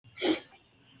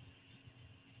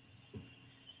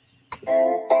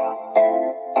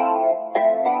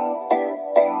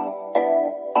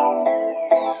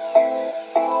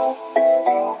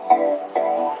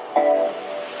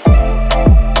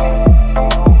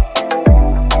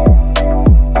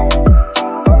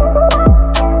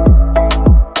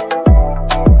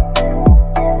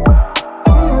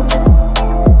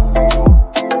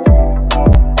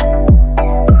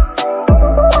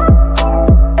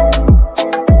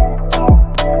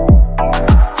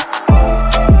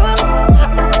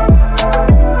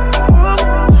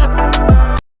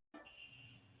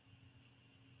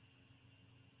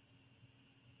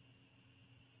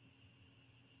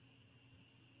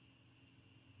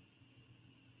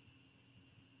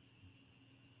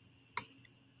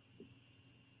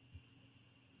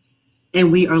And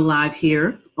we are live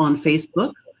here on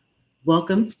Facebook.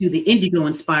 Welcome to the Indigo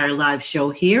Inspire live show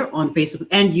here on Facebook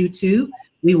and YouTube.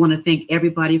 We want to thank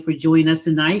everybody for joining us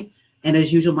tonight. And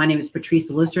as usual, my name is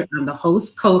Patrice DeLisser. I'm the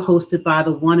host, co-hosted by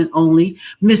the one and only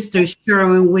Mr.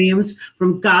 Sherwin Williams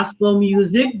from Gospel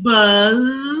Music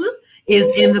Buzz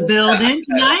is in the building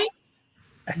tonight.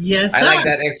 Yes, I sir. like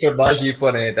that extra buzz you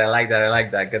put in it. I like that. I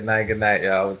like that. Good night. Good night.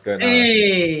 Yeah, what's going on?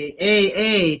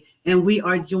 Hey. And we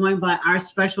are joined by our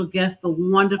special guest, the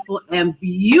wonderful and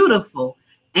beautiful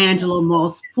Angela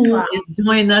Moss Poole is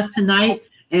joining us tonight.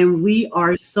 And we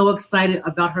are so excited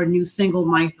about her new single,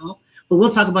 My Help. But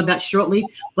we'll talk about that shortly.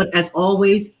 But as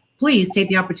always, please take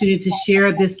the opportunity to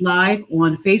share this live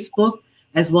on Facebook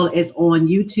as well as on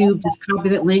YouTube. Just copy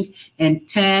that link and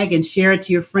tag and share it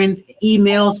to your friends'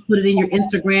 emails, put it in your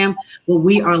Instagram. Well,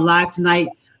 we are live tonight,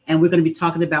 and we're going to be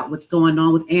talking about what's going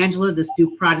on with Angela, this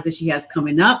new project that she has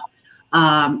coming up.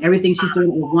 Everything she's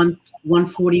doing with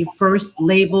 141st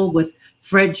label with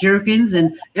Fred Jerkins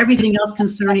and everything else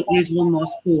concerning Angela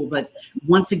Moss Poole. But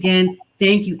once again,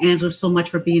 thank you, Angela, so much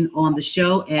for being on the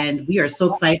show, and we are so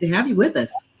excited to have you with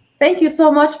us. Thank you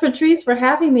so much, Patrice, for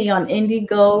having me on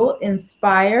Indigo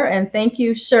Inspire. And thank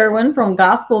you, Sherwin from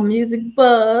Gospel Music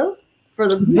Buzz for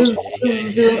the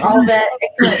doing all that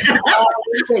excellent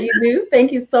that you do.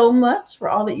 Thank you so much for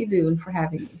all that you do and for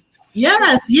having me.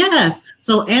 Yes.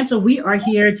 So, Angela, we are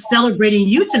here celebrating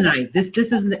you tonight. This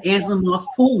isn't the Angela Moss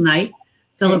Poole night,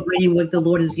 celebrating what the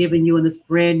Lord has given you in this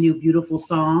brand new, beautiful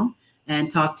song, and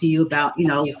talk to you about,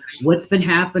 what's been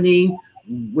happening,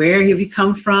 where have you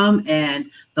come from, and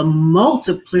the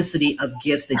multiplicity of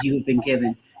gifts that you have been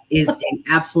given is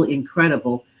absolutely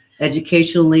incredible.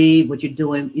 Educationally, what you're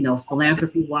doing,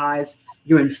 philanthropy wise,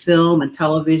 you're in film and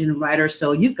television writer.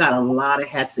 So you've got a lot of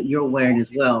hats that you're wearing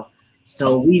as well.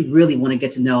 So we really want to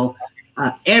get to know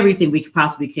everything we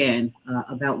possibly can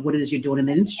about what it is you're doing in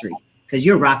the industry, because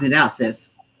you're rocking it out, sis.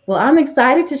 Well, I'm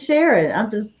excited to share it.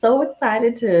 I'm just so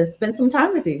excited to spend some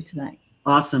time with you tonight.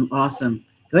 Awesome.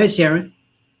 Go ahead, Sharon.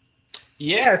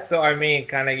 Yeah, so I mean,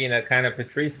 kind of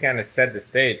Patrice kind of set the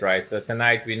stage, right? So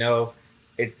tonight we know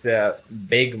it's a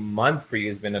big month for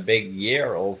you. It's been a big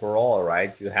year overall,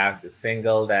 right? You have the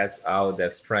single that's out,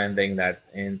 that's trending, that's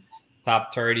in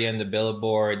top 30 on the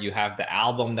Billboard. You have the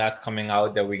album that's coming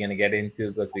out that we're going to get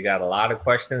into because we got a lot of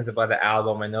questions about the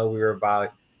album. I know we were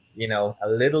about, a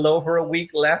little over a week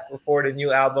left before the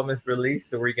new album is released.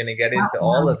 So we're going to get into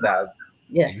all of that.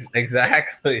 Yes,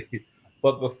 exactly.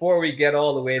 But before we get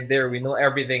all the way there, we know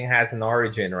everything has an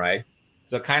origin, right?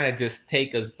 So kind of just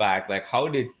take us back. Like, how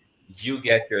did you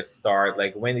get your start?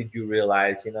 Like, when did you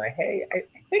realize, hey, I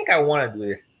think I want to do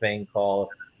this thing called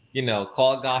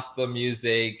gospel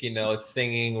music,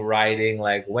 singing, writing?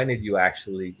 Like, when did you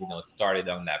actually, started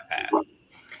on that path?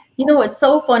 It's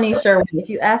so funny, Sherwin. If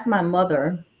you ask my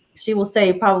mother, she will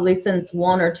say probably since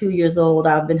 1 or 2 years old,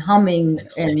 I've been humming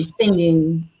and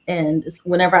singing. And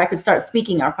whenever I could start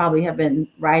speaking, I probably have been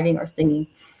writing or singing.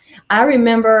 I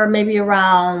remember maybe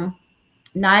around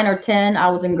 9 or 10, I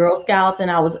was in Girl Scouts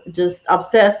and I was just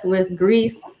obsessed with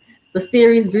Grease, the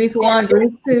series Grease 1,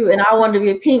 Grease 2, and I wanted to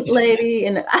be a pink lady.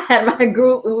 And I had my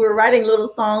group, we were writing little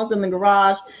songs in the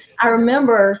garage. I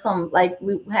remember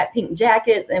we had pink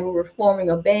jackets and we were forming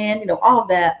a band, all of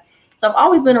that. So I've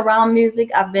always been around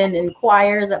music. I've been in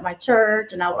choirs at my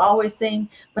church and I would always sing,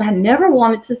 but I never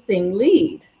wanted to sing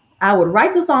lead. I would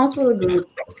write the songs for the group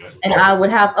and I would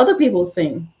have other people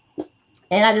sing.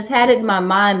 And I just had it in my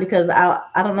mind because I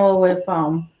don't know if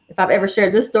I've ever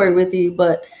shared this story with you,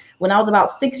 but when I was about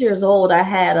 6 years old, I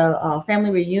had a family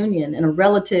reunion and a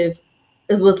relative.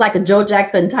 It was like a Joe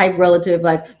Jackson type relative,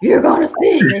 like, you're going to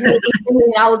sing.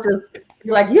 And I was just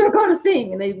like, you're going to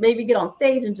sing. And they made me get on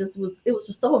stage and it was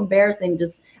just so embarrassing.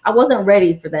 I wasn't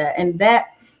ready for that. And that,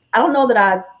 I don't know that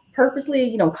I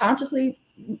purposely, consciously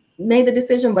made the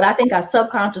decision, but I think I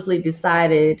subconsciously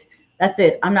decided, that's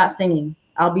it. I'm not singing.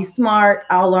 I'll be smart.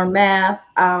 I'll learn math.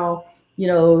 I'll, be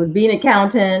an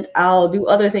accountant. I'll do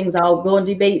other things. I'll go and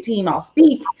debate team. I'll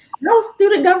speak. I was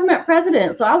student government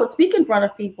president, so I would speak in front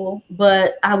of people,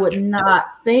 but I would not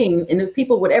sing. And if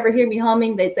people would ever hear me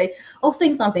humming, they'd say, oh,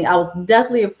 sing something. I was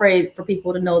deathly afraid for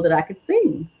people to know that I could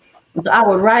sing. And so I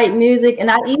would write music and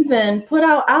I'd even put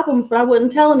out albums, but I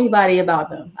wouldn't tell anybody about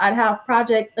them. I'd have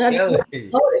projects and I just wouldn't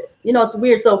promote it. It's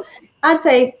weird. So I'd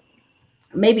say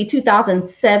maybe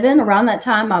 2007, around that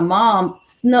time, my mom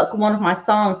snuck one of my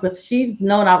songs, but she's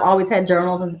known I've always had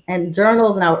journals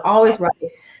and I would always write.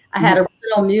 I had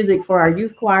original music for our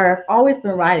youth choir. I've always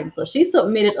been writing. So she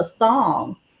submitted a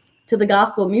song to the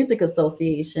Gospel Music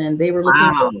Association. They were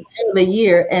looking for the end of the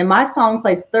year. And my song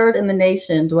placed third in the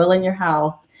nation, Dwell in Your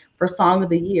House, for Song of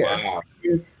the Year. Wow.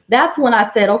 And that's when I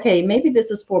said, okay, maybe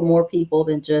this is for more people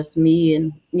than just me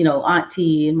and,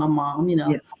 Auntie and my mom,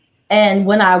 Yeah. And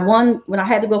when I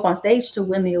had to go up on stage to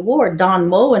win the award, Don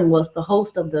Moen was the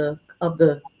host of the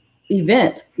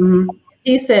event. Mm-hmm.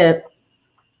 He said,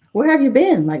 where have you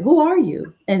been? Like, who are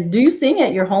you? And do you sing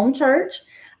at your home church?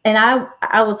 And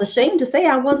I was ashamed to say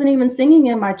I wasn't even singing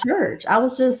in my church. I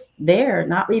was just there,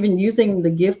 not even using the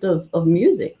gift of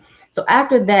music. So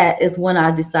after that is when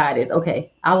I decided,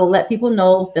 okay, I will let people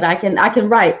know that I can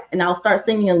write, and I'll start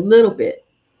singing a little bit.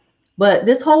 But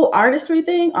this whole artistry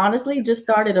thing, honestly, just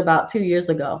started about 2 years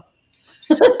ago.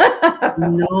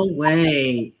 No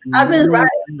way. I've been No writing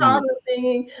way. songs and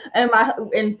singing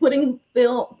and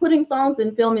putting songs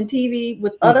in film and TV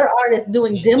with Yeah. other artists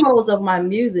doing demos of my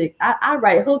music. I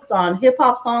write hooks on hip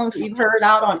hop songs that you've heard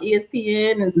out on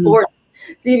ESPN and Mm-hmm. sports,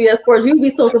 CBS Sports. You'd be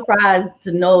so surprised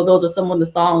to know those are some of the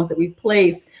songs that we've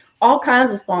placed. All kinds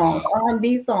of songs,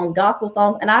 R&B songs, gospel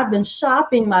songs, and I've been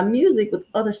shopping my music with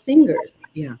other singers.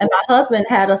 Yeah. And my husband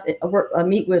had us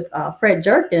meet with Fred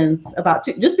Jerkins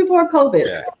just before COVID.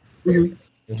 Yeah.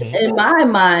 Mm-hmm. In my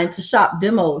mind, to shop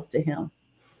demos to him.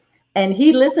 And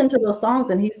he listened to those songs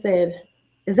and he said,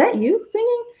 is that you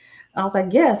singing? I was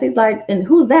like, yes. He's like, and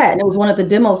who's that? And it was one of the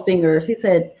demo singers. He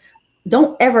said,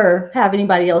 don't ever have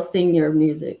anybody else sing your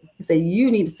music. He said, you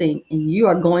need to sing and you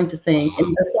are going to sing.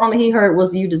 And the song that he heard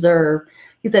was You Deserve.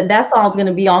 He said, that song's going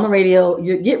to be on the radio.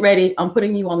 You get ready. I'm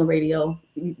putting you on the radio.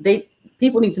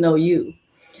 People need to know you.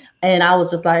 And I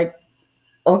was just like,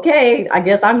 okay, I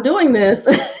guess I'm doing this.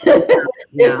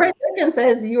 Yeah. If Fred Jenkins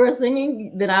says you are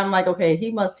singing, then I'm like, okay,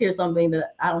 he must hear something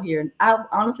that I don't hear. I'll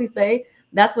honestly say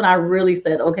that's when I really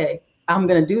said, okay, I'm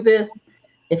going to do this.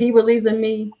 If he believes in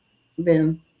me,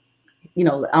 then,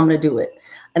 I'm going to do it.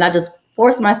 And I just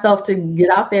forced myself to get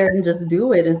out there and just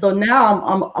do it. And so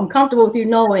now I'm comfortable with you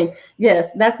knowing, yes,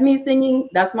 that's me singing.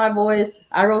 That's my voice.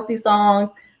 I wrote these songs.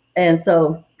 And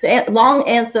so long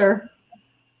answer,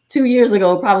 2 years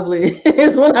ago probably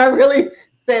is when I really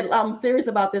said I'm serious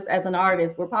about this as an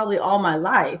artist. For probably all my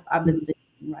life I've been singing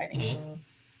and writing.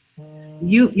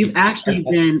 You've actually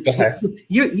been,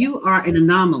 you are an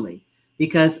anomaly,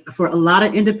 because for a lot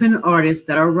of independent artists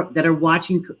that are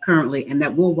watching currently and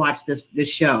that will watch this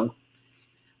show,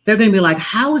 they're going to be like,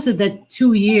 how is it that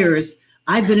 2 years,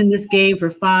 I've been in this game for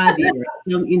 5 years,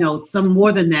 some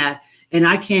more than that, and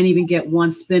I can't even get one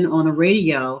spin on the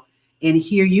radio, and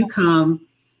here you come,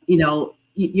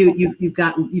 you've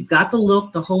got the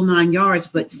look, the whole 9 yards,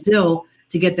 but still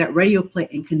to get that radio play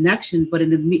and connection. But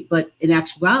in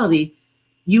actuality,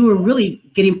 you were really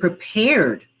getting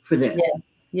prepared for this.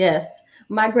 Yes.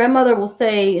 My grandmother will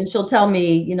say, and she'll tell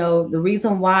me, the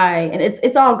reason why, and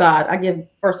it's all God. I give,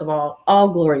 first of all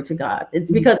glory to God. It's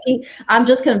because I'm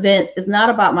just convinced it's not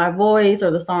about my voice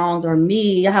or the songs or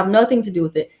me. I have nothing to do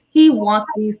with it. He wants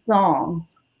these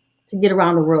songs to get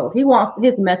around the world. He wants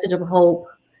his message of hope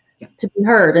to be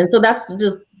heard. And so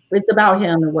it's about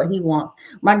him and what he wants.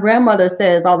 My grandmother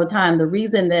says all the time, the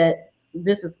reason that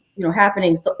this is,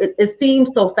 happening, so it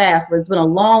seems so fast, but it's been a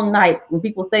long night. When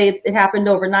people say it happened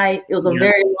overnight, it was a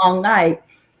very long night.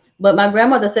 But my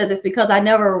grandmother says it's because I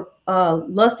never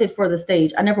lusted for the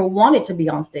stage. I never wanted to be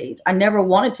on stage. I never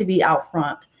wanted to be out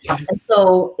front. And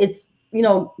so it's,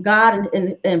 God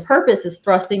and purpose is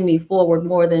thrusting me forward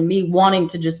more than me wanting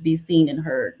to just be seen and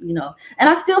heard, And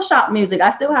I still shop music. I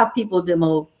still have people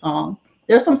demo songs.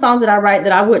 There's some songs that I write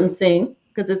that I wouldn't sing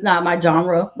because it's not my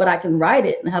genre, but I can write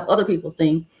it and have other people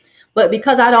sing. But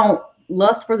because I don't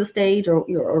lust for the stage or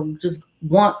just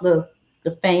want the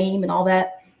fame and all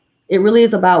that, it really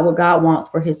is about what God wants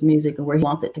for his music and where he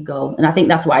wants it to go. And I think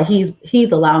that's why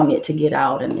he's allowing it to get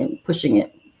out and pushing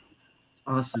it.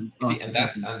 Awesome. See, and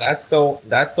that's so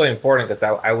important,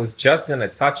 because I was just gonna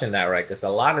touch on that, right? Because a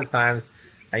lot of times,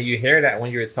 and you hear that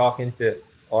when you're talking to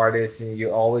artists, and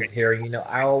you always hear,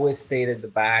 I always stayed at the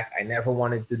back. I never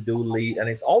wanted to do lead, and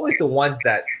it's always the ones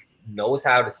that knows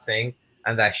how to sing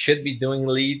and that should be doing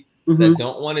lead that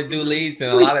don't want to do leads.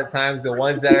 And a lot of times the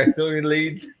ones that are doing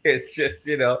leads, it's just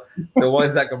the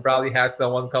ones that can probably have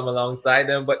someone come alongside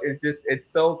them. But it's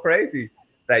so crazy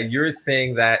that you're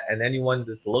saying that, and anyone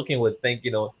that's looking would think,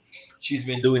 she's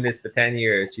been doing this for 10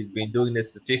 years, she's been doing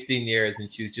this for 15 years,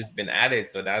 and she's just been at it.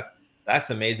 So that's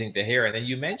amazing to hear. And then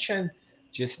you mentioned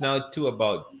just now too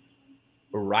about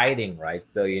writing, right?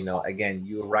 So again,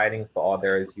 you're writing for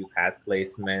others, you've had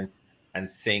placements and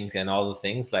sync and all the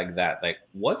things like that. Like,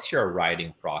 what's your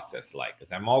writing process like?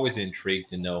 Because I'm always intrigued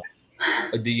to know,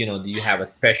 do you have a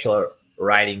special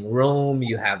writing room?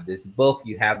 You have this book,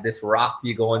 you have this rock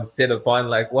you go and sit upon?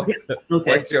 Like, what's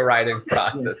your writing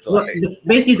process like?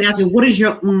 Basically, he's asking, what is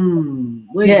your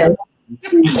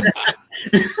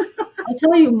I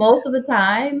tell you, most of the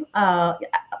time,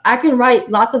 I can write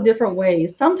lots of different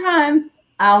ways. Sometimes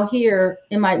I'll hear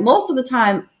most of the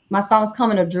time, my songs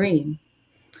come in a dream.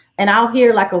 And I'll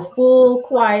hear like a full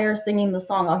choir singing the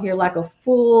song. I'll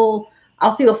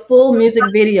see the full music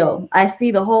video. I see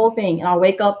the whole thing, and I'll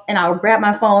wake up and I'll grab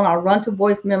my phone. I'll run to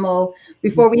voice memo.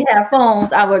 Before we had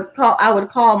phones, I would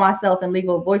call myself and leave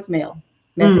a voicemail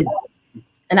message.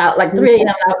 And I like 3 a.m.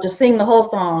 I would just sing the whole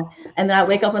song, and then I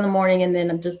wake up in the morning and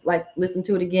then I'm just like listen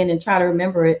to it again and try to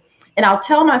remember it. And I'll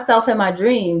tell myself in my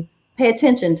dream, pay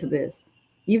attention to this.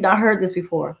 You've not heard this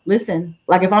before. Listen.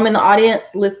 Like if I'm in the audience,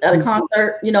 listen at a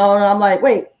concert, and I'm like,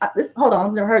 wait, hold on,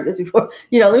 I've never heard this before.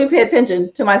 Let me pay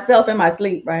attention to myself in my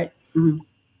sleep, right? Mm-hmm.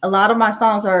 A lot of my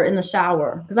songs are in the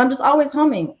shower because I'm just always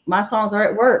humming. My songs are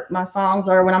at work. My songs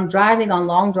are when I'm driving on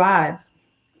long drives.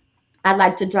 I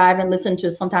like to drive and listen to,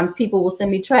 sometimes people will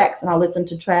send me tracks and I'll listen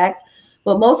to tracks.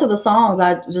 But most of the songs,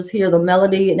 I just hear the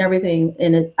melody and everything.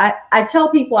 And I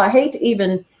tell people I hate to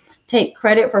even take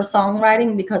credit for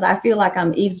songwriting because I feel like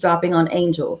I'm eavesdropping on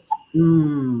angels.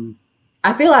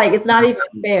 I feel like it's not even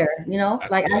fair,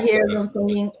 like I hear them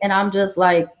singing and I'm just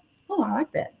like, oh, I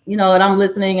like that, and I'm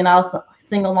listening and I'll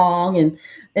sing along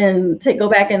and go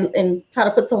back and try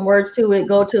to put some words to it,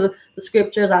 go to the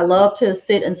scriptures. I love to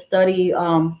sit and study,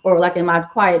 or like in my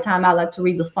quiet time, I like to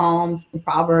read the Psalms and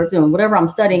Proverbs, whatever I'm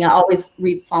studying, I always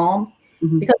read Psalms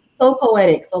because it's so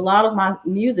poetic. So a lot of my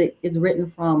music is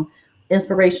written from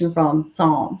inspiration from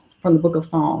Psalms, from the book of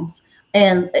Psalms.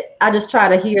 And I just try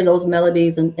to hear those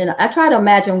melodies and I try to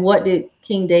imagine what did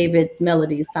King David's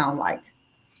melodies sound like.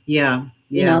 Yeah.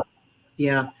 Yeah.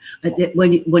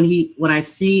 When I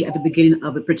see at the beginning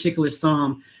of a particular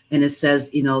psalm and it says,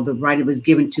 the writer was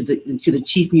given to the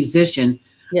chief musician,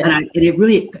 and it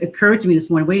really occurred to me this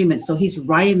morning, wait a minute, so he's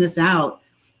writing this out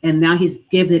and now he's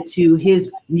giving it to his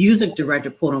music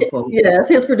director, quote unquote. Yes,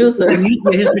 his producer. His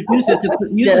producer to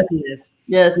put music to this.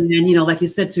 Yes. And then, like you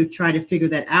said, to try to figure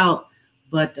that out.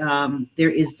 But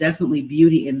there is definitely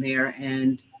beauty in there.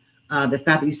 And the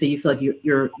fact that you say you feel like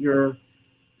you're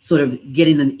sort of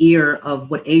getting an ear of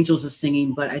what angels are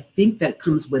singing, but I think that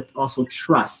comes with also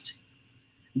trust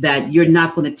that you're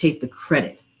not going to take the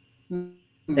credit,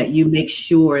 that you make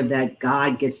sure that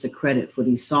God gets the credit for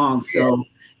these songs. So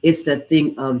it's that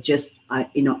thing of just, I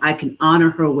can honor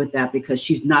her with that because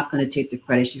she's not going to take the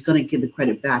credit. She's going to give the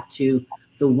credit back to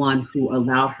the one who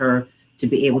allowed her to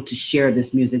be able to share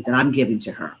this music that I'm giving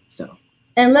to her. So,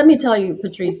 and let me tell you,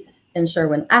 Patrice and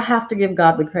Sherwin, I have to give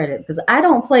God the credit because I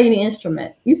don't play any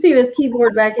instrument. You see this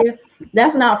keyboard back here?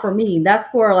 That's not for me. That's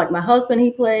for like my husband,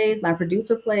 he plays, my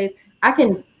producer plays. I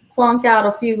can plunk out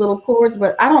a few little chords,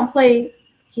 but I don't play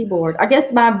keyboard. I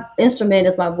guess my instrument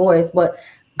is my voice, but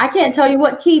I can't tell you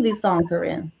what key these songs are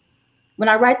in. When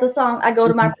I write the song, I go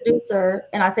to my producer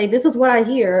and I say, this is what I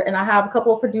hear. And I have a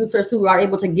couple of producers who are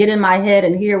able to get in my head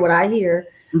and hear what I hear.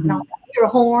 And I'll hear a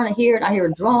horn, I hear it, I hear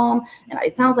a drum, and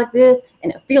it sounds like this,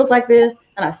 and it feels like this,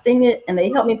 and I sing it, and they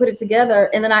help me put it together.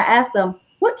 And then I ask them,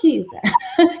 what key is that?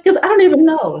 Because I don't even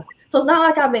know. So it's not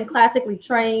like I've been classically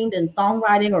trained in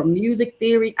songwriting or music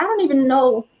theory. I don't even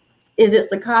know, is it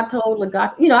staccato,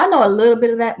 legato? I know a little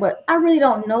bit of that, but I really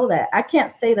don't know that. I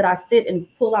can't say that I sit and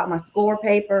pull out my score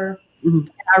paper,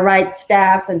 and I write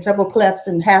staffs and treble clefs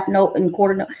and half note and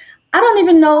quarter note. I don't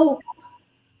even know.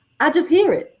 I just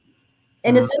hear it.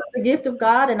 And it's just the gift of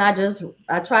God. And I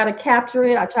try to capture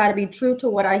it. I try to be true to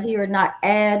what I hear and not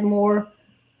add more,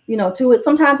 to it.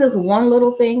 Sometimes it's one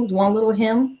little thing, one little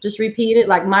hymn, just repeat it.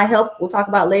 Like My Help, we'll talk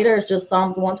about later. It's just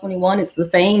Psalms 121. It's the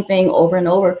same thing over and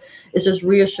over. It's just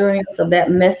reassuring us of that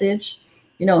message.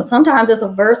 Sometimes it's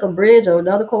a verse, a bridge, or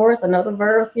another chorus, another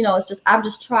verse. I'm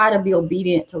just trying to be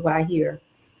obedient to what I hear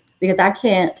because I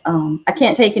can't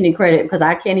take any credit because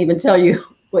I can't even tell you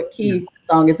what key the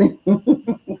song is in.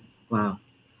 Wow.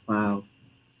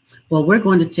 Well, we're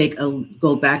going to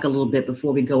go back a little bit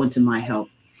before we go into My Help.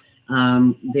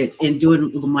 In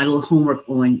doing my little homework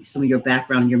on some of your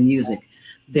background and your music,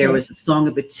 there was a song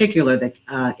in particular that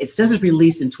it says it's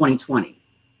released in 2020.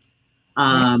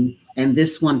 And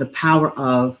this one, The Power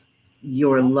of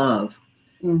Your Love.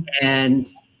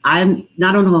 And I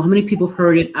don't know how many people have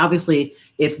heard it. Obviously,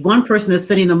 if one person is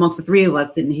sitting amongst the three of us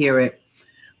didn't hear it,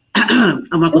 I'm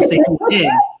not going to say who it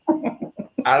is.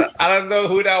 I don't know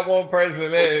who that one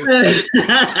person is.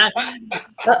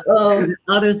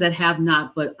 Others that have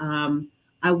not, but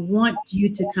I want you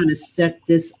to kind of set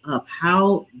this up.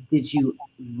 How did you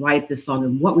write this song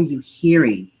and what were you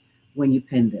hearing when you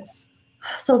penned this?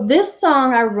 So this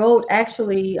song I wrote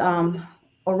actually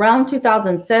around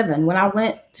 2007 when I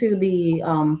went to the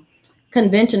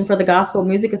convention for the Gospel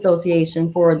Music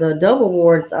Association for the Dove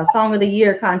Awards Song of the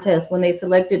Year contest when they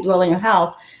selected Dwell in Your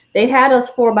House. They had us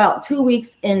for about 2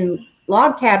 weeks in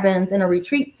log cabins in a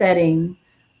retreat setting.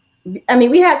 I mean,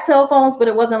 we had cell phones, but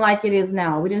it wasn't like it is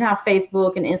now. We didn't have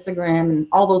Facebook and Instagram and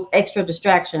all those extra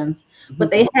distractions, but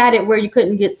they had it where you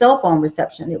couldn't get cell phone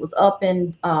reception. It was up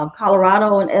in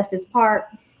Colorado in Estes Park.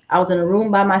 I was in a room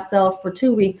by myself for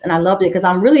 2 weeks, and I loved it because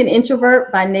I'm really an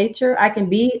introvert by nature. I can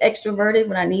be extroverted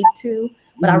when I need to,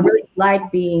 but I really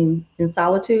like being in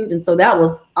solitude. And so that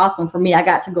was awesome for me. I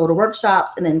got to go to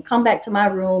workshops and then come back to my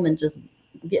room and just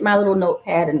get my little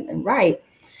notepad and write.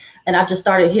 And I just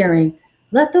started hearing,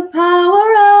 let the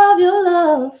power of your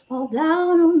love fall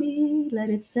down on me. Let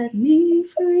it set me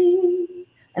free.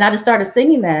 And I just started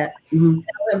singing that. And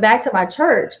I went back to my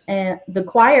church, and the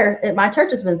choir at my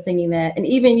church has been singing that. And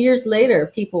even years later,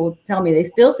 people tell me they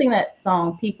still sing that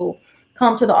song. People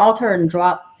come to the altar and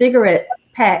drop cigarette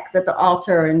packs at the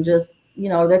altar and just, you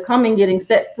know, they're coming getting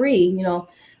set free, you know.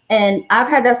 And I've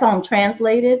had that song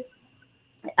translated.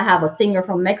 I have a singer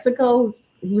from Mexico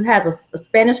who has a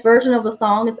Spanish version of the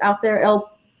song. It's out there.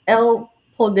 El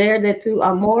Poder de tu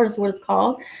Amor is what it's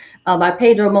called, by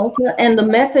Pedro Mota. And the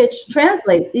message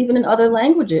translates even in other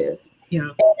languages. Yeah.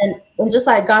 And just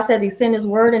like God says he sent his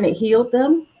word and it healed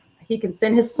them, he can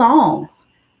send his songs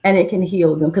and it can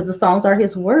heal them because the songs are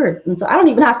his word. And so I don't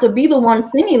even have to be the one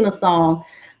singing the song.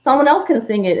 Someone else can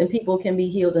sing it and people can be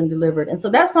healed and delivered. And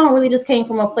so that song really just came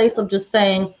from a place of just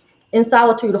saying, in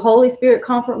solitude, Holy Spirit,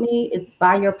 comfort me. It's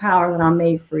by your power that I'm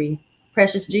made free.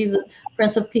 Precious Jesus,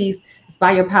 Prince of Peace, it's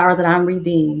by your power that I'm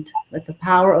redeemed. Let the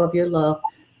power of your love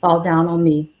fall down on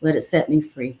me. Let it set me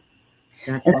free.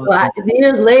 That's and awesome. So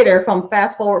years later,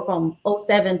 fast forward from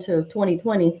 2007 to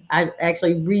 2020, I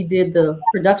actually redid the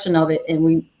production of it, and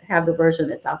we have the version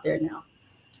that's out there now.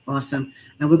 Awesome.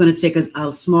 And we're going to take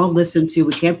a small listen to,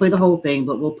 we can't play the whole thing,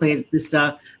 but we'll play this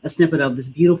a snippet of this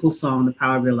beautiful song, The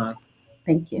Power of Your Love.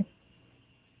 Thank you.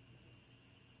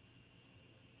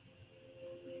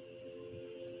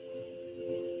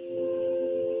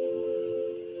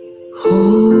 Holy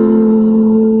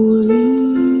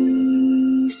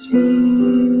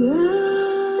Spirit,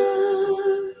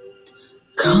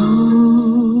 comfort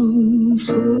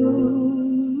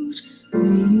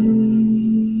me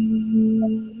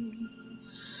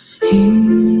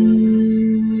in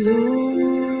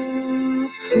your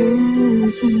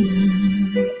presence.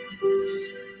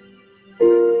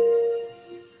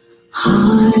 I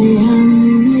am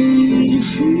made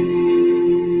free.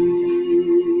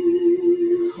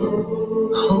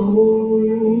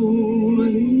 Holy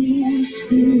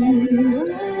Spirit,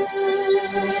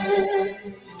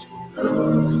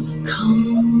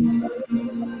 comfort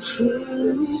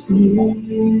me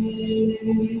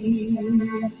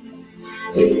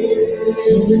in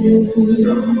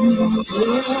your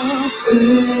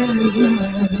presence.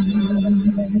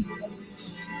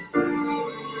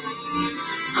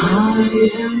 I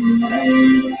am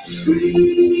made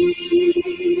free.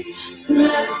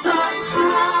 Let the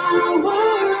power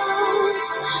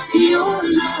of your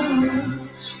love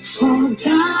fall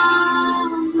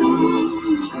down on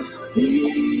me.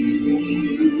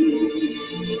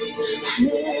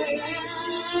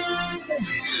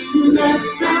 Let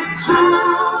the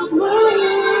power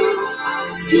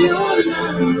of your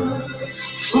love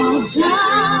fall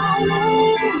down on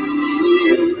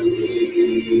me.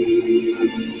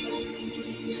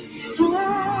 Set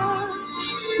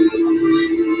me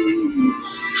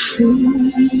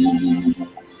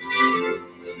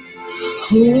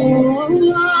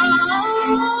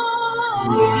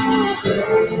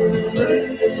free.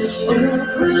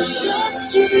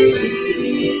 Precious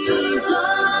Jesus,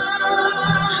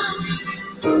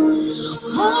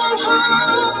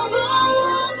 humble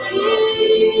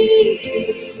King,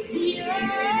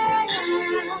 yeah.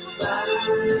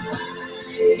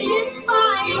 It's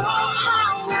by your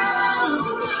power,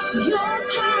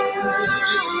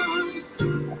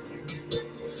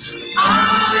 I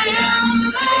am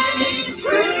made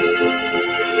free.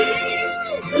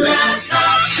 Let the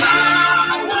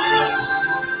power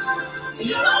of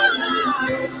your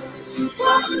love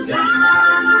come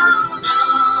down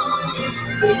on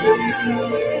me.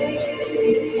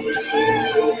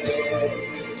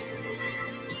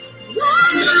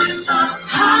 Let the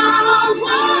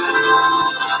power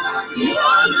of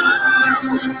your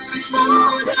love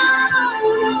fall down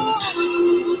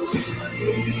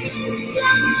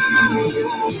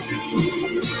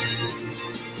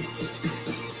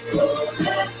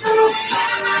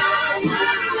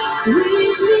We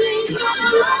need your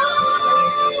love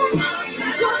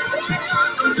to fill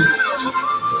our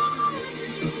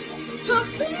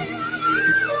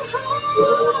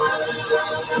hearts,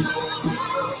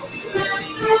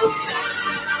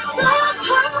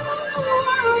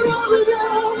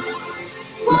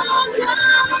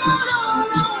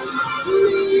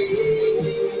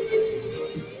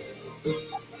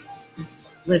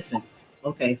 listen.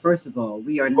 Okay, first of all,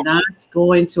 we are not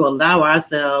going to allow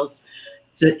ourselves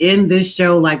to end this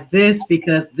show like this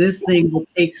because this thing will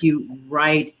take you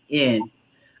right in.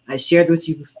 I shared with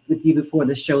you before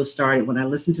the show started. When I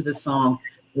listened to the song,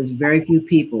 there's very few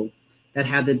people that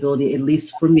have the ability, at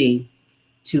least for me,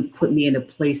 to put me in a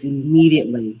place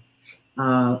immediately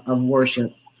of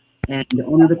worship. And the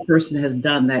only other person that has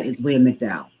done that is William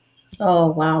McDowell.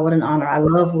 Oh wow, what an honor! I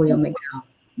love William McDowell.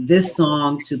 This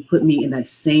song to put me in that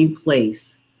same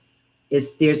place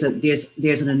is there's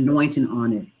an anointing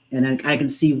on it, and I can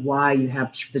see why you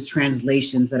have the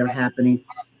translations that are happening,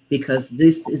 because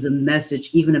this is a message,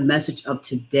 even a message of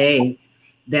today,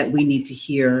 that we need to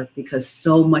hear, because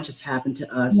so much has happened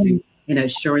to us. And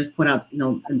as Sharon's pointed out,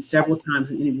 and several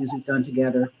times in interviews we've done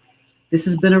together, this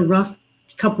has been a rough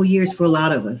couple years for a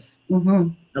lot of us. Mm-hmm.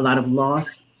 A lot of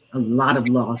loss, and a lot of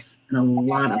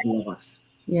loss.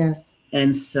 Yes.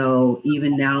 And so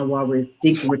even now, while we're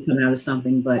thinking we're coming out of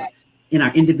something, but in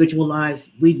our individual lives,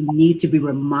 we need to be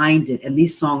reminded, and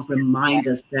these songs remind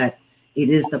us that it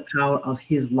is the power of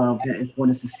his love that is going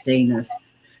to sustain us,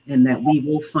 and that we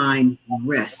will find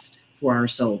rest for our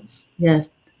souls.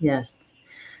 Yes. Yes.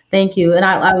 Thank you. And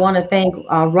I want to thank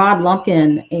Rod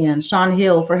Lumpkin and Sean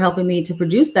Hill for helping me to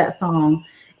produce that song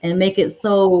and make it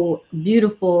so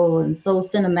beautiful and so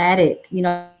cinematic.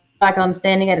 Like I'm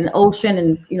standing at an ocean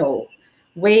and,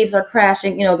 waves are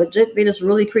crashing. They just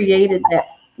really created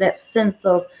that sense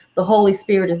of the Holy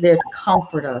Spirit is there to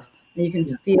comfort us. And you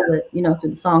can feel it, through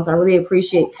the songs. I really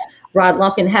appreciate Rod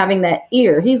Lumpkin having that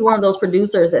ear. He's one of those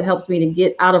producers that helps me to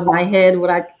get out of my head what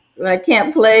I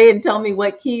can't play and tell me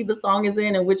what key the song is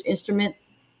in and which instruments.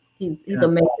 He's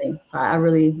amazing. So I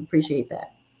really appreciate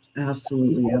that.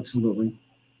 Absolutely.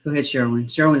 Go ahead, Sherwin.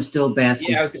 Sherwin's still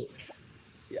basking.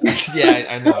 Yeah,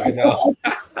 I know.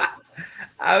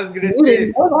 I was gonna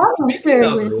say, speaking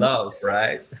of love,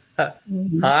 right?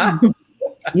 Huh?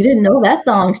 You didn't know that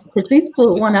song. Patrice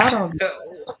put one out on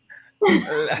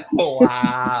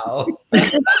Wow.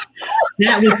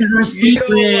 That was our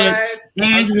secret.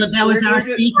 Angela, that was our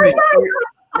secret.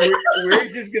 We're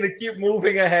just gonna keep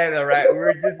moving ahead, all right?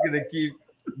 We're just gonna keep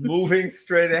moving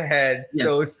straight ahead. Yeah.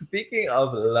 So speaking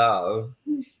of love,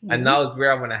 and now is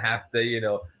where I'm gonna have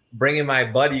to, bring in my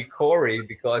buddy Corey,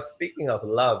 because speaking of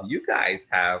love, you guys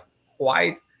have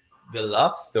quite the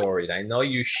love story. And I know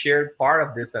you shared part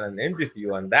of this in an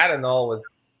interview, and that and all was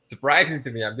surprising to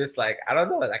me. I'm just like, I don't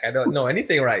know, I don't know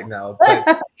anything right now.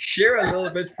 But share a little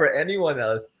bit for anyone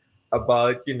else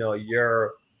about,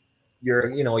 your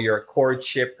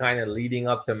courtship kind of leading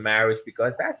up to marriage,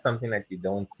 because that's something that you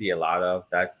don't see a lot of.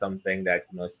 That's something that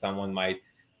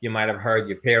you might have heard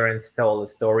your parents tell a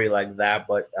story like that,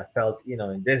 but I felt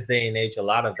in this day and age a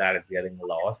lot of that is getting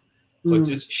lost. So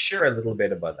just share a little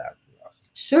bit about that for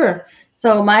us. Sure.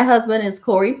 So my husband is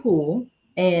Corey Poole,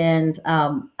 and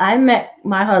I met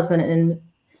my husband, and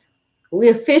we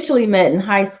officially met in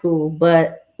high school,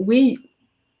 but we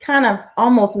kind of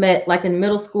almost met like in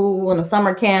middle school in a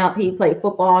summer camp. He played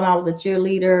football and I was a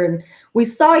cheerleader, and we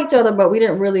saw each other, but we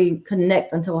didn't really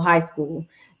connect until high school.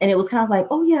 And it was kind of like,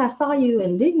 oh yeah, I saw you,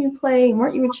 and didn't you play?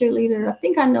 Weren't you a cheerleader? I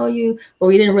think I know you, but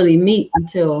we didn't really meet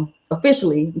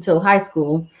officially until high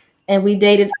school. And we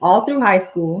dated all through high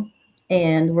school,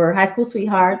 and we're high school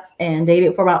sweethearts, and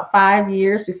dated for about 5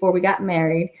 years before we got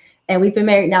married. And we've been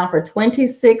married now for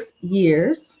 26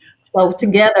 years. So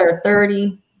together,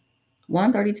 32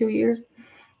 years.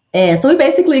 And so we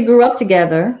basically grew up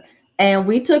together, and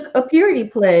we took a purity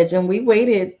pledge, and we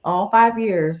waited all 5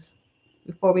 years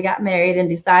before we got married and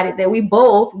decided that we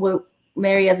both would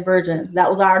marry as virgins. That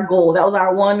was our goal. That was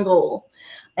our one goal.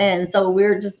 And so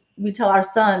we tell our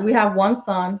son, we have one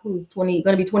son who's going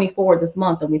to be 24 this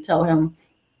month, and we tell him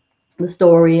the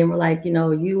story, and we're like,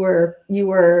 you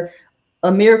were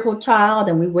a miracle child,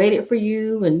 and we waited for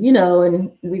you, and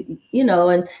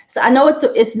and so I know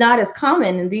it's not as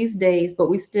common in these days, but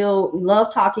we still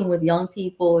love talking with young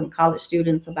people and college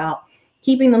students about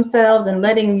keeping themselves and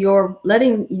letting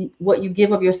what you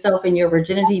give of yourself in your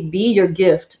virginity be your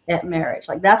gift at marriage.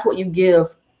 Like that's what you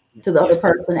give to the other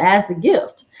person as the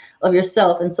gift of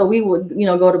yourself. And so we would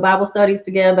go to Bible studies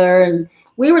together, and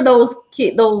we were those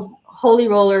holy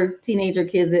roller teenager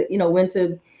kids that went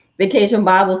to vacation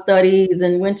Bible studies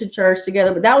and went to church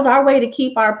together. But that was our way to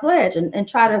keep our pledge and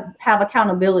try to have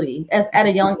accountability at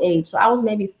a young age. So I was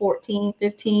maybe 14,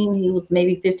 15. He was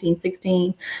maybe 15,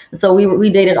 16. So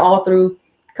we dated all through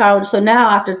college. So now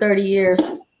after 30 years,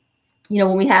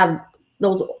 when we have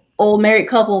those old married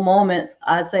couple moments,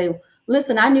 I'd say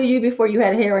Listen, I knew you before you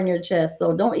had hair on your chest,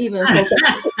 so don't even focus.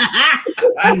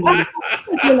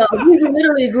 You know, we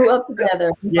literally grew up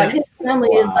together. Yeah. Like his family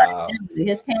is Wow. like family.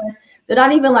 His parents, they're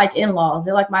not even like in-laws.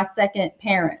 They're like my second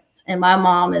parents, and my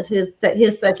mom is his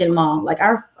second mom. Like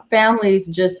our families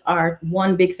just are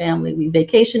one big family. We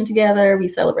vacation together, we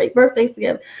celebrate birthdays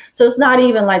together. So it's not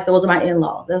even like those are my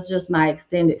in-laws. That's just my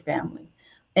extended family.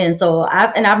 And so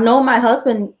I've known my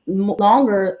husband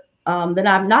longer than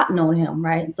I've not known him,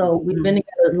 right? So we've been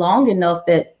together long enough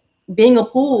that being a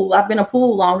Poole, I've been a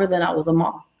Poole longer than I was a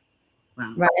Moss.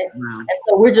 Wow. Right. Wow. And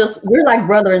so we're like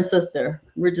brother and sister.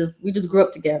 We just grew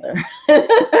up together.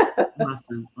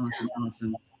 Awesome. Awesome.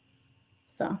 Awesome.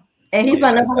 So, and he's my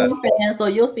Yeah, number one fan. So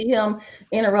you'll see him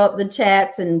interrupt the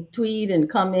chats and tweet and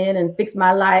come in and fix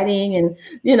my lighting. And,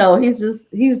 you know, he's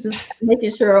just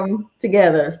making sure I'm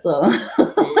together. So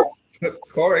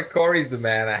Corey's the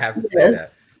man. I have to say yes.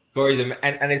 that. Corey's the man.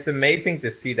 And it's amazing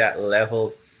to see that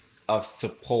level of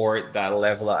support, that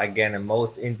level of, again, in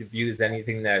most interviews,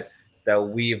 anything that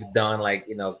we've done, like,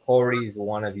 you know, Corey's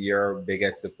one of your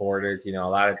biggest supporters. You know,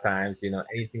 a lot of times, you know,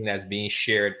 anything that's being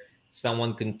shared,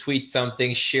 someone can tweet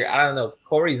something, share. I don't know.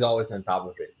 Corey's always on top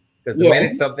of it because the Yeah.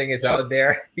 minute something is out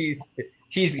there, he's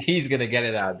gonna get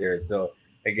it out there. So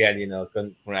again, you know,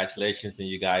 congratulations to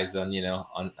you guys on, you know,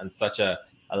 on such a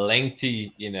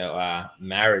lengthy, you know,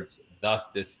 marriage thus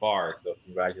this far. So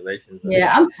congratulations on Yeah,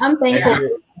 that. I'm And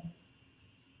thankful.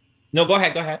 no, go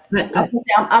ahead, go ahead.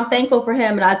 I'm thankful for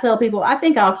him, and I tell people I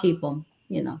think I'll keep him.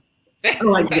 You know.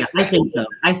 Oh, yeah, I think so.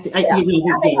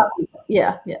 Yeah.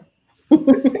 Yeah. Yeah.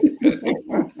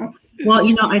 Well,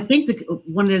 you know, I think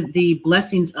one of the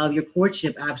blessings of your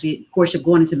courtship, obviously, courtship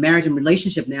going into marriage and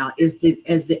relationship now, is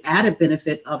the added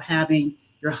benefit of having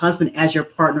your husband as your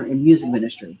partner in music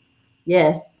ministry.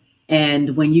 Yes.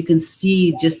 And when you can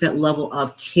see just that level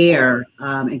of care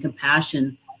and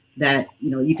compassion that, you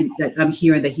know, that I'm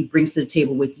hearing that he brings to the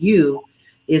table with you,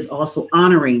 is also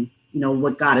honoring, you know,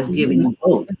 what God has given you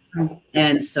both.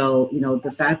 And so, you know,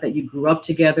 the fact that you grew up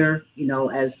together, you know,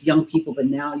 as young people, but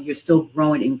now you're still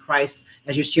growing in Christ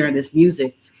as you're sharing this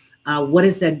music. What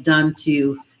has that done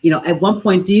to, you know, at one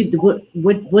point,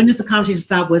 when does the conversation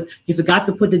stop with, you forgot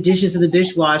to put the dishes in the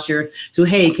dishwasher, to,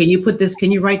 hey, can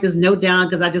you write this note down?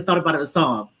 Because I just thought about it, a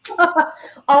song.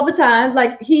 All the time.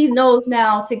 Like he knows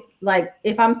now to, like,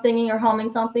 if I'm singing or humming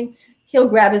something, he'll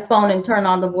grab his phone and turn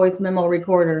on the voice memo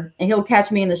recorder, and he'll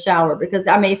catch me in the shower because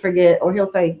I may forget, or he'll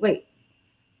say, wait,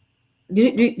 do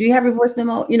you have your voice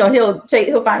memo? You know,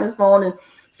 he'll find his phone and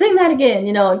sing that again,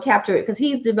 you know, and capture it, because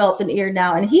he's developed an ear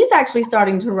now, and he's actually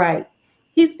starting to write.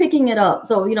 He's picking it up.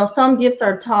 So, you know, some gifts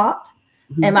are taught.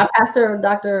 Mm-hmm. And my pastor,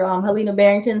 Dr. Helena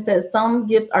Barrington, says some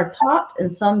gifts are taught and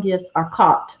some gifts are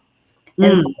caught.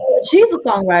 And so she's a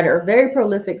songwriter, a very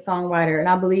prolific songwriter. And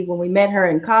I believe when we met her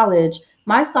in college,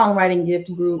 my songwriting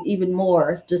gift grew even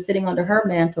more, just sitting under her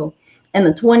mantle. And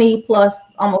the 20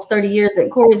 plus, almost 30 years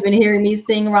that Corey's been hearing me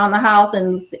sing around the house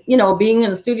and, you know, being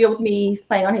in the studio with me, he's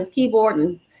playing on his keyboard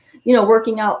and, you know,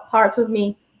 working out parts with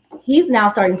me. He's now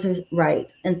starting to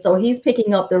write. And so he's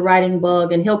picking up the writing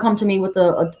bug, and he'll come to me with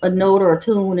a note or a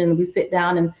tune, and we sit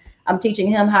down and I'm teaching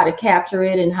him how to capture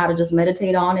it and how to just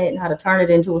meditate on it and how to turn it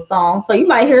into a song. So you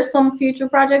might hear some future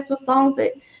projects with songs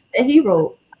that he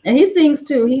wrote. And he sings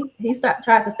too. He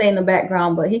tries to stay in the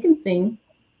background, but he can sing.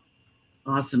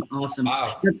 Awesome. Wow.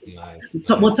 Nice.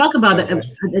 We'll talk about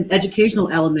the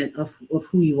educational element of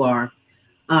who you are.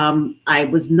 I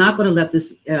was not going to let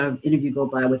this interview go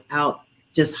by without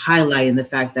just highlighting the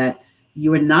fact that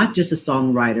you are not just a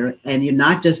songwriter, and you're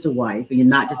not just a wife, and you're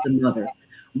not just a mother,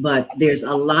 but there's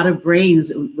a lot of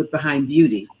brains behind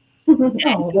beauty. And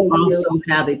you also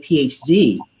have a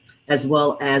PhD as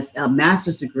well as a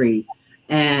master's degree.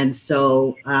 And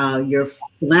so you're a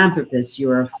philanthropist,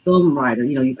 you're a film writer,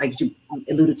 you know, like you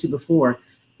alluded to before,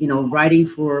 you know, writing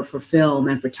for film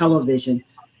and for television.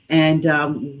 And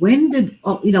when did,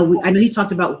 you know, I know you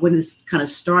talked about when this kind of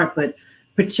start, but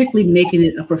particularly making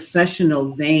it a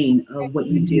professional vein of what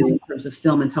you do in terms of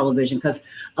film and television, because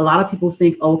a lot of people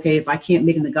think, okay, if I can't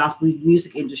make it in the gospel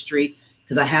music industry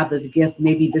because I have this gift,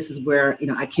 maybe this is where, you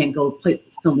know, I can't go play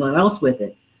somewhere else with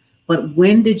it. But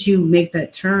when did you make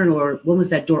that turn, or when was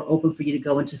that door open for you to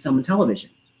go into film and television?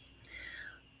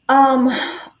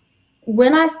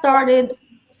 When I started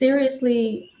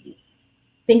seriously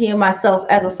thinking of myself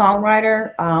as a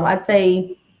songwriter, I'd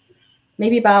say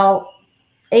maybe about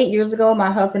 8 years ago,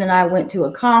 my husband and I went to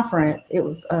a conference. It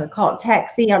was called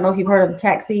Taxi. I don't know if you've heard of the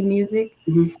Taxi music.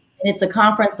 Mm-hmm. And it's a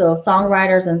conference of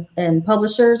songwriters and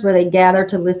publishers where they gather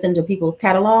to listen to people's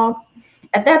catalogs.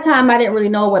 At that time, I didn't really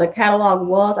know what a catalog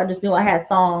was. I just knew I had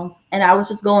songs, and I was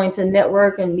just going to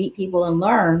network and meet people and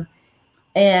learn.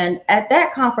 And at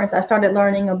that conference, I started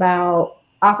learning about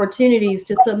opportunities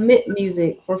to submit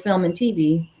music for film and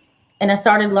TV. And I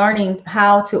started learning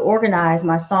how to organize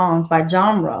my songs by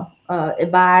genre,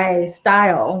 by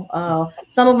style.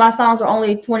 Some of my songs are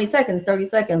only 20 seconds, 30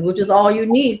 seconds, which is all you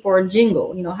need for a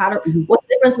jingle. You know, Mhm. what's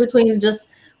the difference between just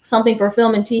something for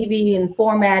film and TV and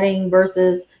formatting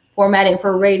versus formatting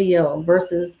for radio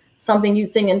versus something you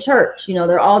sing in church. You know,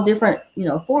 they're all different,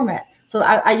 formats. So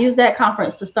I used that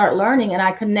conference to start learning, and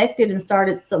I connected and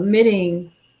started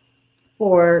submitting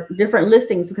for different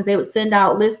listings because they would send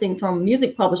out listings from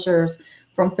music publishers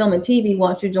from film and TV.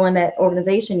 Once you join that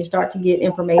organization, you start to get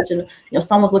information.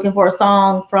 Someone's looking for a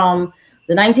song from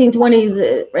the 1920s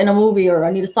in a movie, or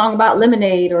I need a song about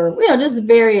lemonade, or just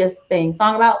various things,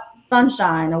 song about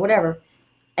sunshine or whatever.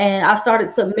 And I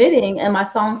started submitting, and my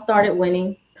song started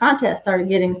winning contests, started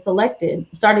getting selected,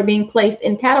 started being placed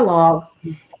in catalogs.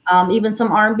 Even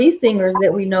some R&B singers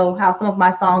that we know have some of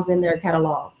my songs in their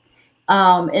catalogs.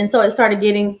 And so it started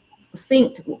getting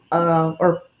synced,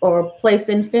 or placed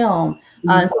in film.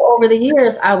 And so over the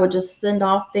years, I would just send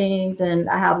off things, and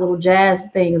I have little jazz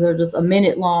things that are just a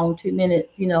minute long, 2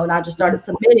 minutes, and I just started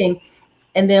submitting.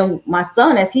 And then my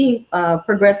son, as he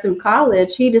progressed through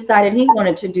college, he decided he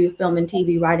wanted to do film and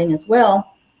TV writing as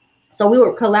well. So we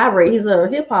would collaborate. He's a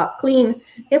clean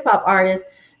hip hop artist,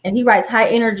 and he writes high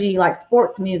energy like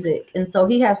sports music. And so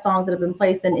he has songs that have been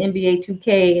placed in NBA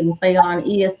 2K and play on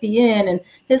ESPN. And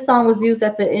his song was used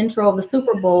at the intro of the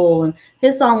Super Bowl, and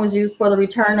his song was used for the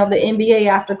return of the NBA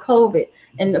after COVID.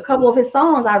 And a couple of his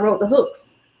songs, I wrote the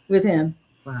hooks with him.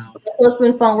 Wow. So it's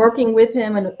been fun working with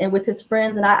him and with his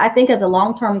friends. And I think as a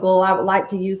long-term goal, I would like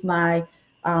to use my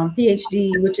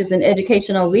PhD, which is in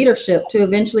educational leadership, to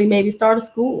eventually maybe start a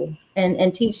school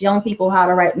and teach young people how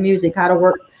to write music, how to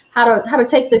work, how to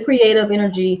take the creative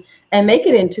energy and make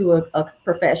it into a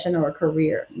profession or a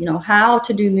career. How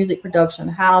to do music production,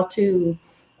 how to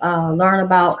learn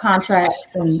about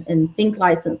contracts and sync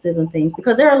licenses and things,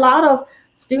 because there are a lot of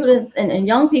students and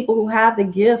young people who have the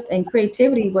gift and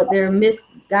creativity, but they're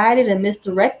misguided and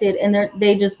misdirected, and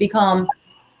they just become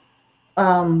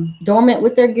dormant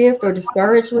with their gift or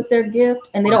discouraged with their gift,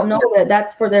 and they don't know that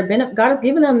that's for their benefit. God has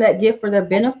given them that gift for their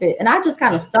benefit. And I just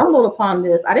kind of stumbled upon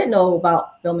this. I didn't know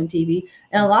about film and TV,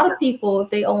 and a lot of people, if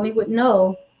they only would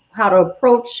know how to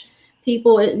approach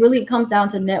people, it really comes down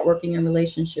to networking and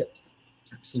relationships.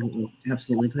 Absolutely.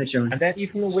 Absolutely. Go ahead, Sharon. And then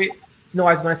even with, no,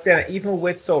 I was going to say that even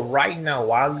with, so right now,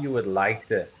 while you would like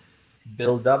to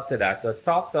build up to that, so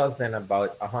talk to us then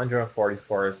about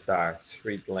 141st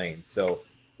Street Lane. So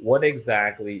what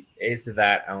exactly is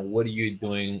that, and what are you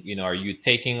doing? Are you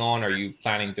taking on, are you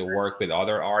planning to work with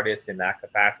other artists in that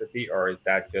capacity, or is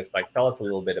that just like, tell us a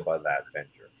little bit about that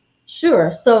venture?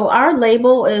 Sure. So our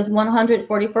label is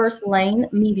 141st Lane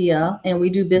Media, and we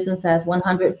do business as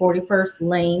 141st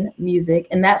Lane Music.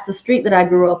 And that's the street that I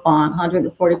grew up on,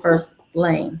 141st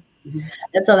Lane.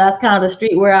 And so that's kind of the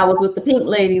street where I was with the Pink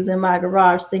Ladies in my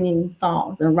garage singing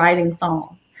songs and writing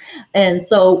songs. And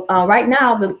so right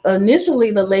now,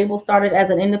 initially the label started as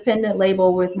an independent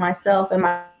label with myself and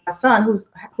my son,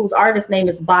 whose artist name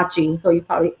is Bocce. So you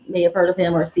probably may have heard of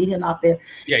him or see him out there.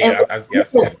 Yeah, I've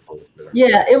seen him.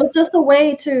 Yeah, it was just a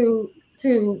way to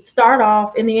start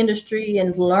off in the industry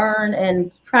and learn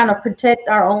and kind of protect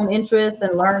our own interests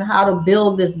and learn how to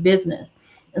build this business.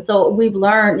 And so we've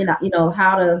learned,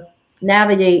 how to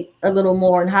navigate a little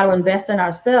more and how to invest in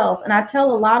ourselves. And I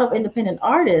tell a lot of independent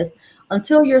artists,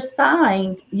 until you're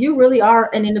signed, you really are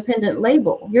an independent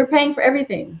label. You're paying for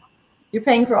everything. You're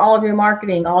paying for all of your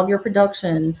marketing, all of your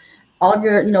production, all of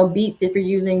your, beats if you're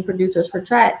using producers for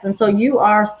tracks. And so you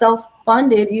are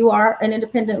self-funded. You are an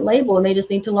independent label, and they just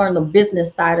need to learn the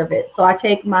business side of it. So I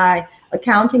take my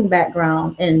accounting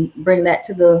background and bring that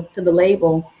to the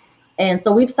label. And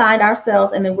so we've signed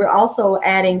ourselves, and then we're also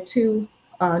adding two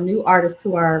new artists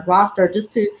to our roster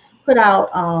just to put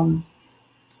out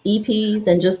EPs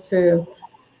and just to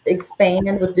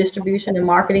expand with distribution and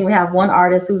marketing. We have one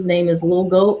artist whose name is Lil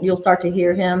Goat. You'll start to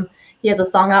hear him. He has a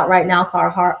song out right now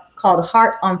called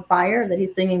Heart on Fire that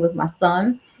he's singing with my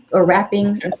son, or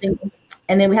rapping and singing.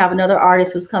 And then we have another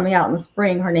artist who's coming out in the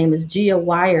spring. Her name is Gia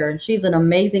Wired. She's an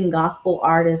amazing gospel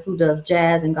artist who does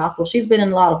jazz and gospel. She's been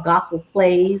in a lot of gospel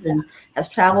plays and has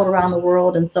traveled around the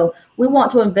world. And so we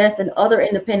want to invest in other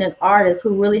independent artists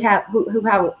who really have who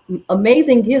have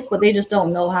amazing gifts, but they just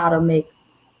don't know how to make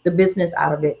the business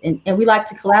out of it. And we like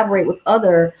to collaborate with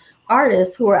other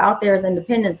artists who are out there as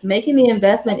independents, making the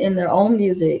investment in their own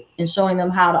music and showing them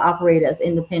how to operate as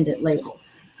independent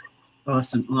labels.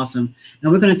 Awesome. Awesome.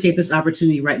 And we're going to take this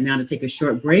opportunity right now to take a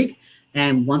short break.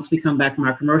 And once we come back from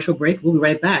our commercial break, we'll be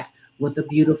right back with the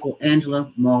beautiful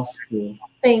Angela Moss Poole.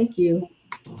 Thank you.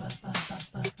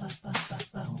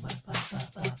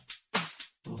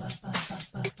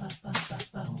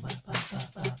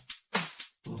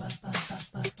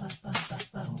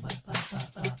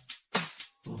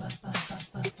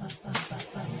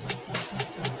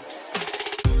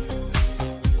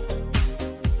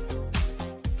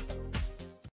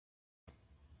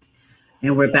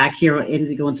 And we're back here on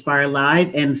Indigo Inspire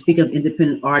Live. And speaking of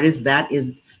independent artists, that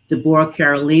is Deborah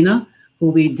Carolina, who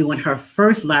will be doing her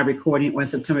first live recording on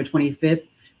September 25th,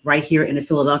 right here in the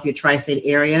Philadelphia tri-state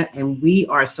area. And we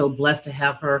are so blessed to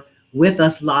have her with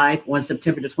us live on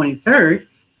September the 23rd,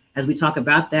 as we talk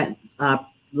about that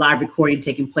live recording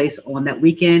taking place on that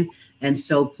weekend. And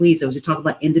so please, as we talk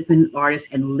about independent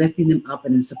artists and lifting them up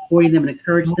and supporting them and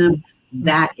encourage them,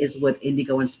 that is what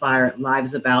Indigo Inspire Live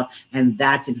is about. And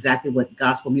that's exactly what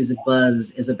Gospel Music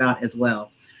Buzz is about as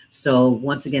well. So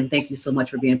once again, thank you so much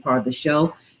for being part of the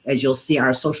show. As you'll see,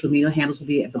 our social media handles will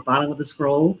be at the bottom of the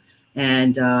scroll.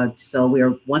 And so we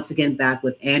are once again back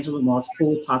with Angela Moss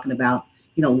Poole talking about,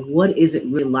 what is it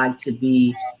really like to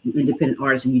be an independent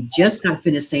artist? And you just got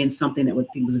finished saying something that I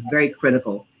think was very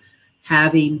critical.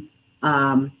 Having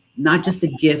not just the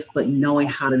gift, but knowing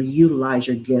how to utilize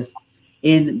your gift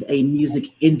in a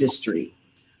music industry.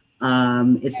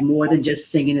 It's more than just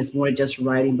singing, it's more than just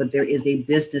writing, but there is a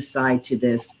business side to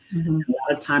this. Mm-hmm. A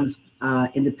lot of times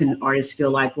independent artists feel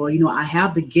like, well, I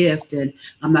have the gift and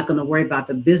I'm not going to worry about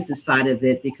the business side of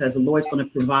it because the Lord's going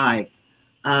to provide.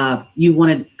 You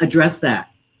want to address that?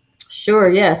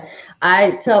 Sure, yes.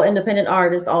 I tell independent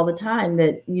artists all the time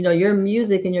that, your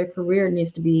music and your career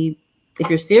needs to be, if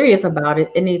you're serious about it,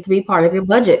 it needs to be part of your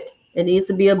budget. It needs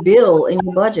to be a bill in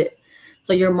your budget.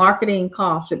 So your marketing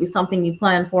costs should be something you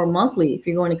plan for monthly. If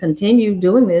you're going to continue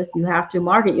doing this, you have to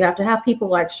market. You have to have people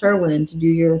like Sherwin to do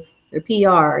your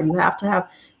PR. You have to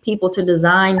have people to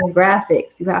design your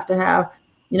graphics. You have to have,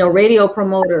 radio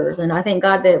promoters. And I thank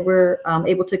God that we're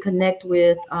able to connect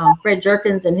with Fred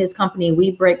Jerkins and his company, We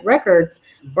Break Records,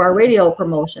 for our radio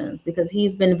promotions, because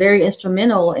he's been very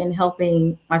instrumental in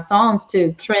helping my songs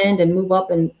to trend and move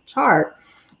up and chart.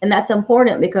 And that's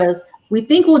important because we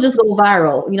think we'll just go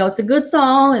viral. It's a good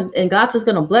song and God's just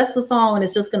going to bless the song and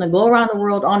it's just going to go around the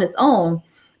world on its own.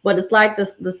 But it's like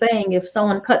the saying, if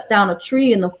someone cuts down a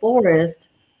tree in the forest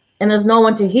and there's no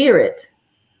one to hear it,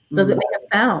 does it make a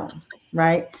sound,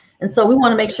 right? And so we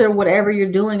want to make sure whatever you're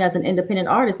doing as an independent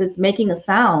artist, it's making a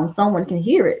sound, someone can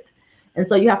hear it. And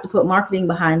so you have to put marketing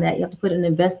behind that. You have to put an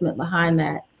investment behind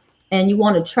that. And you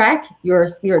want to track your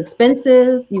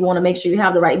expenses. You want to make sure you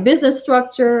have the right business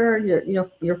structure.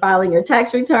 You're filing your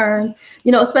tax returns.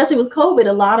 Especially with COVID,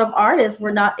 a lot of artists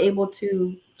were not able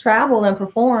to travel and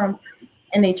perform,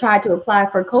 and they tried to apply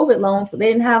for COVID loans, but they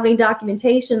didn't have any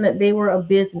documentation that they were a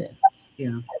business.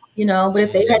 Yeah. But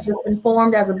if they had just been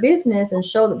formed as a business and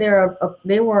show that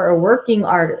they were a working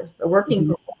artist, a working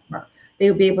performer, they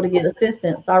would be able to get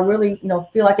assistance. So I really,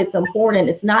 feel like it's important.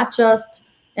 It's not just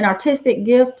an artistic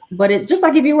gift, but it's just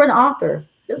like if you were an author,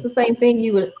 it's the same thing.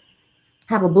 You would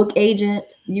have a book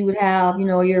agent, you would have,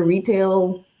 your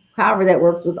retail, however that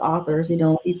works with authors,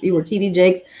 if you were TD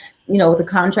Jakes, with a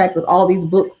contract with all these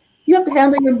books, you have to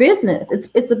handle your business.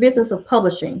 It's a business of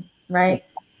publishing, right?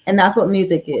 And that's what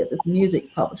music is. It's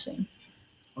music publishing.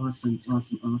 Awesome.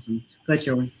 Good,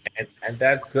 Sherwin. And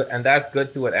that's good. And that's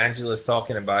good to what Angela's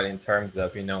talking about in terms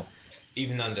of,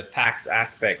 even on the tax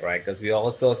aspect, right? Because we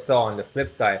also saw on the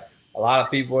flip side, a lot of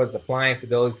people was applying for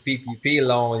those PPP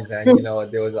loans, and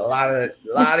there was a lot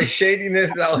of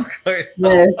shadiness that was going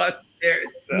on there.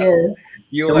 So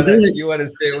you want to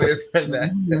stay away from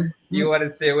that. You want to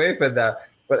stay away from that.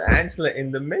 But Angela,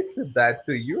 in the mix of that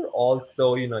too, you're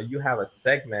also, you have a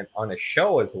segment on a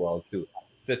show as well too.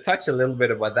 So touch a little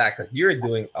bit about that, because you're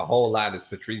doing a whole lot, as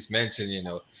Patrice mentioned,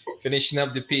 finishing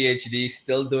up the PhD,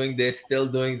 still doing this, still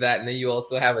doing that. And then you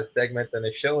also have a segment on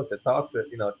the show. So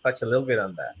touch a little bit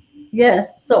on that.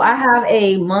 Yes. So I have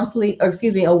a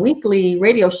weekly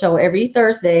radio show every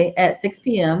Thursday at 6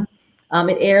 p.m.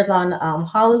 It airs on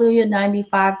Hallelujah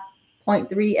 95.3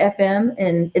 FM,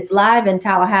 and it's live in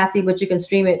Tallahassee, but you can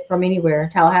stream it from anywhere,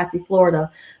 Tallahassee,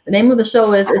 Florida. The name of the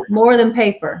show is It's More Than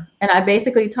Paper. And I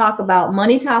basically talk about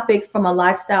money topics from a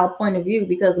lifestyle point of view,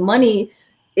 because money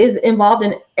is involved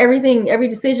in everything. Every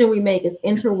decision we make is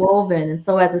interwoven. And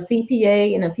so as a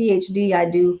CPA and a PhD, I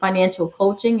do financial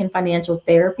coaching and financial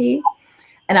therapy.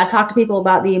 And I talk to people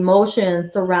about the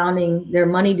emotions surrounding their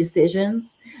money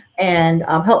decisions, and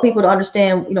help people to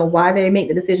understand, why they make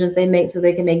the decisions they make so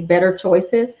they can make better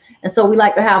choices. And so we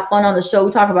like to have fun on the show.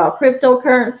 We talk about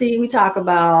cryptocurrency. We talk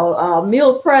about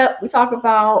meal prep. We talk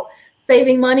about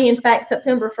saving money. In fact,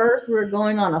 September 1st, we're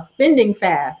going on a spending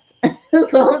fast.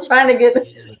 So I'm trying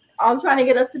to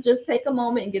get us to just take a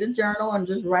moment and get a journal and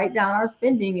just write down our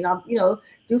spending, and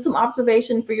do some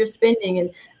observation for your spending,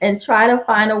 and try to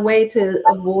find a way to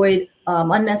avoid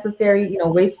unnecessary,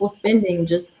 wasteful spending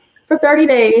just for 30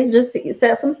 days. Just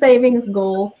set some savings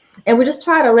goals. And we just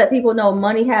try to let people know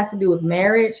money has to do with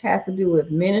marriage, has to do with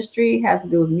ministry, has to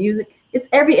do with music. It's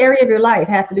every area of your life. It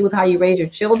has to do with how you raise your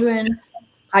children,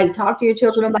 how you talk to your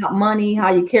children about money, how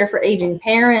you care for aging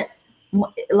parents.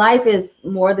 Life is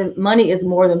more than money, is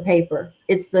more than paper.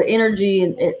 It's the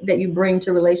energy that you bring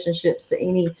to relationships, to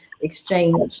any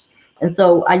exchange. And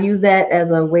so I use that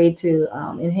as a way to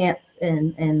enhance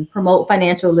and promote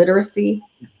financial literacy,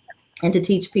 and to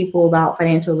teach people about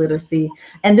financial literacy.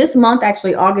 And this month,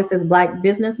 actually, August is Black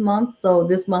Business Month. So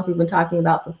this month we've been talking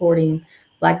about supporting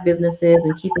Black businesses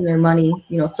and keeping their money,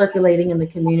 circulating in the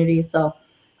community. So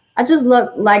I just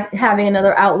look like having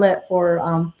another outlet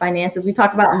for finances. We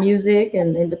talk about music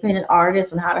and independent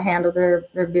artists and how to handle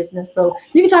their business. So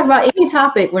you can talk about any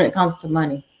topic when it comes to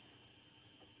money.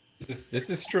 This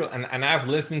is true, and I've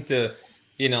listened to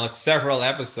several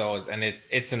episodes, and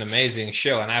it's an amazing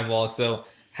show. And I've also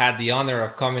had the honor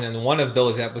of coming in one of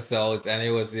those episodes, and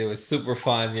it was super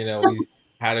fun. We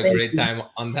had a Thank great you. time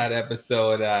on that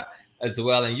episode as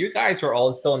well. And you guys were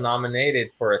also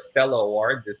nominated for a Stella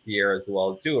Award this year as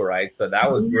well too, right? So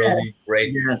that was Yeah. really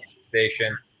great to see Yes. the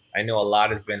station. I know a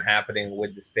lot has been happening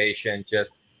with the station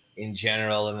just in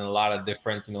general, and a lot of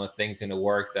different things in the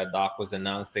works that Doc was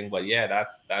announcing. But yeah,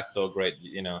 that's so great,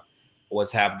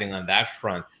 what's happening on that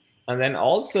front. And then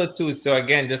also too, so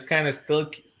again, just kind of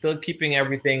still keeping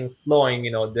everything flowing. We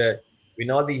know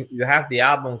the you have the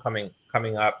album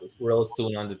coming up. It's real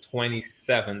soon on the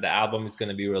 27th. The album is going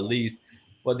to be released.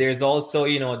 But there's also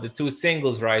the two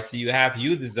singles, right? So you have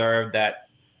You Deserve, that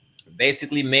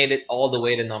basically made it all the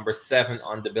way to number 7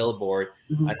 on the Billboard.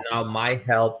 Mhm. And now My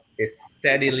Help is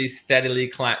steadily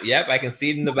climbing. Yep, I can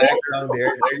see it in the background there.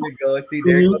 There you go. See,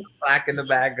 there goes Mhm. the plaque in the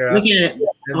background. Look at it.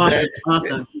 And then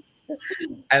Awesome.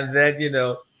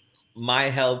 Awesome. My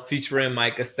Help featuring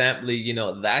Micah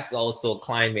Stampley, that's also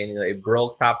climbing. It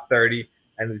broke top 30,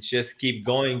 and it just keep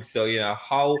going. So,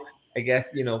 how, I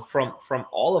guess, from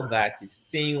all of that, you're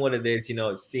seeing what it is,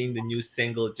 seeing the new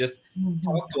single. Just Mhm.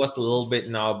 talk to us a little bit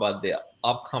now about the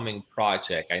upcoming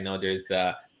project. I know there's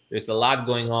a lot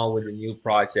going on with the new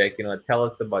project. Tell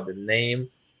us about the name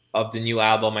of the new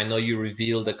album. I know you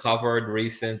revealed the cover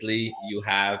recently. You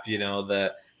have,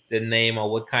 the name, or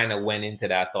what kind of went into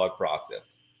that thought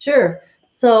process. Sure.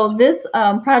 So this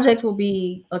project will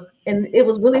be, and it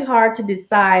was really hard to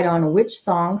decide on which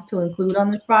songs to include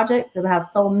on this project because I have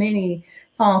so many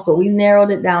songs, but we narrowed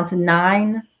it down to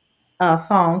 9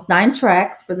 songs, 9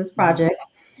 tracks for this Mhm. project.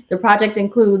 The project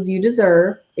includes You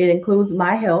Deserve, it includes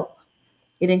My Help,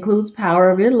 it includes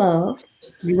Power of Your Love.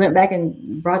 We went back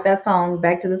and brought that song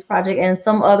back to this project, and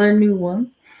some other new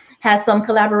ones. Has some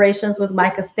collaborations with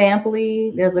Micah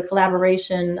Stampley. There's a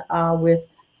collaboration with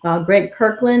Greg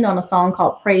Kirkland on a song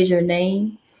called Praise Your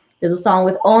Name. There's a song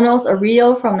with Onos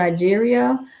Ario from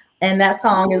Nigeria, and that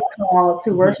song is called To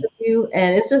Mhm. Worship You.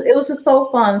 And it was just so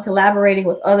fun collaborating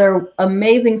with other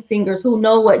amazing singers who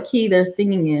know what key they're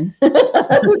singing in.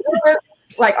 Who do it,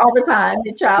 like all the time.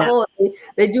 They Yeah. travel,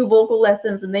 they do vocal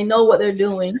lessons, and they know what they're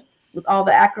doing with all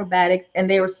the acrobatics. And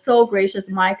they were so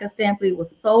gracious. Micah Stampley was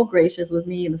so gracious with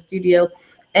me in the studio,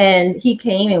 and he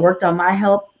came and worked on My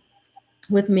Help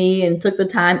with me and took the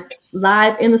time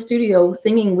live in the studio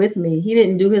singing with me. He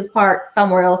didn't do his part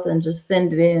somewhere else and just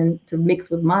send it in to mix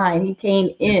with mine. He came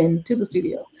in to the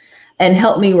studio and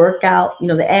helped me work out,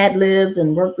 the ad libs,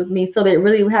 and worked with me so that it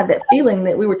really had that feeling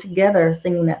that we were together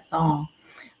singing that song.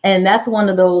 And that's one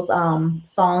of those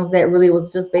songs that really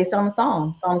was just based on the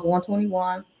song, Psalms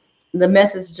 121. The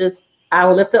message just, I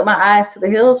will lift up my eyes to the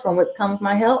hills from which comes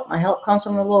my help. My help comes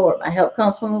from the Lord. My help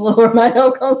comes from the Lord. My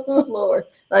help comes from the Lord.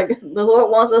 Like the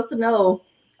Lord wants us to know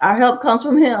our help comes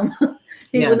from Him.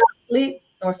 He will Yes. not sleep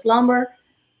nor slumber.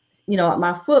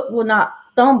 My foot will not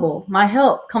stumble. My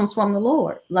help comes from the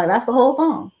Lord. Like that's the whole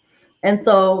song. And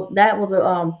so that was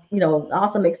a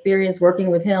awesome experience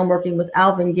working with him, working with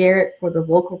Alvin Garrett for the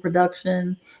vocal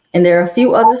production. And there are a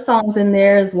few other songs in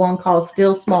there. There's one called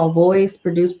Still Small Voice,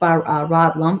 produced by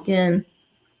Rod Lumpkin.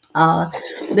 Uh,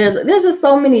 there's just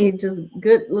so many just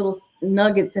good little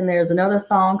nuggets in there. There's another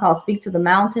song called "Speak to the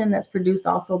Mountain" that's produced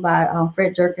also by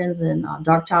Fred Jerkins and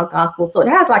Dark Child Gospel. So it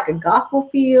has like a gospel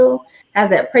feel, has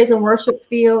that praise and worship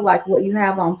feel, like what you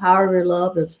have on "Power of Your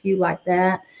Love." There's a few like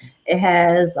that. It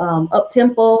has up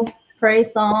tempo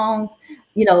praise songs.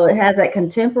 It has that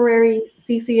contemporary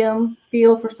CCM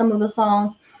feel for some of the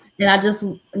songs. And I just,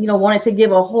 wanted to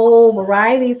give a whole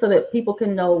variety so that people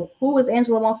can know who is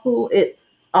Angela Moss Poole. It's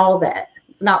all that.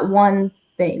 It's not one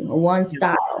thing or one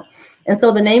style. And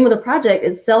so the name of the project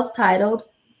is self-titled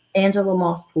Angela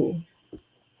Moss Poole.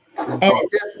 And it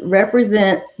just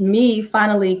represents me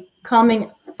finally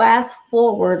coming fast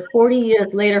forward 40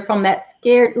 years later from that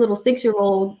scared little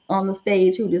 6-year-old on the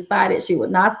stage who decided she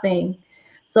would not sing.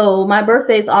 So my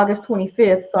birthday is August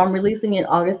 25th. So I'm releasing it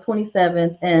August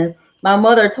 27th. And my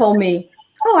mother told me,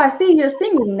 "Oh, I see you're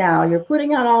singing now. You're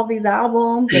putting out all these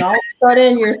albums and all of a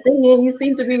sudden you're singing. You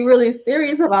seem to be really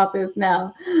serious about this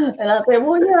now." And I said,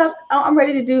 "Well, yeah, I'm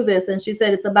ready to do this." And she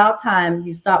said, "It's about time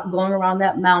you stop going around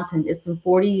that mountain. It's been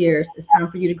 40 years. It's time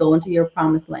for you to go into your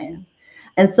promised land."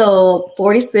 And so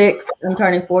 46, I'm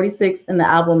turning 46, and the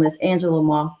album is Angela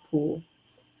Moss Poole.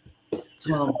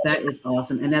 Well, that is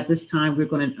awesome. And at this time, we're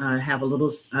going to have a little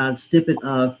snippet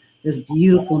of this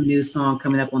beautiful new song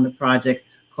coming up on the project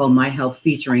called My Help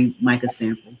featuring Micah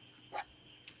Sample.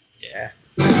 Yeah.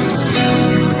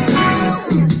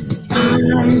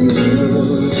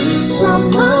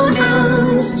 From my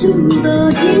eyes to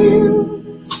the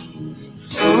hills,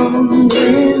 from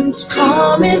whence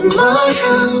cometh my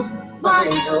help? My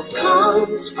help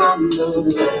comes from the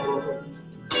Lord.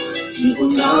 He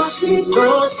will not sleep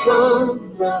nor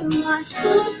slumber, my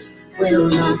foot will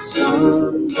not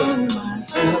stumble.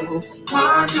 My help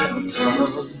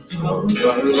comes from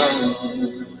the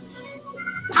Lord.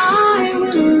 I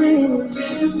will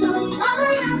lift up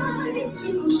my eyes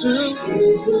to the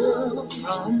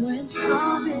hills, from whence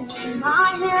cometh my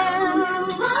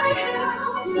help.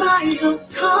 My help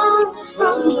comes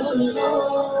from the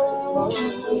Lord.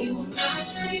 He will not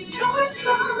sleep nor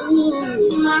slumber,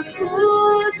 my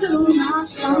foot will not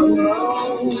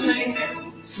stumble.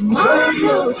 My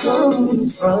help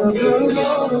comes from the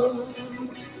Lord.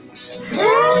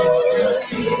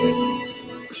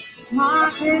 My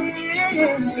help,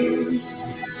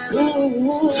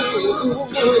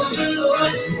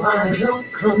 my help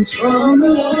comes from the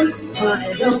Lord. My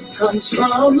help comes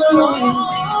from the Lord.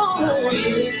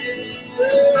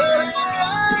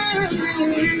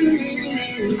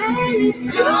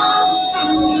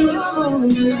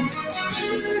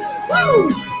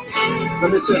 Let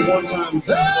me say it one time. I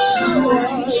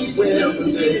will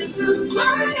lift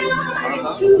my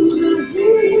eyes to the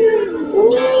hill.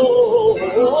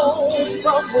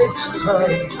 From which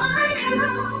comes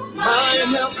my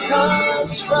help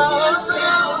comes from the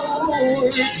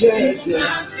Lord.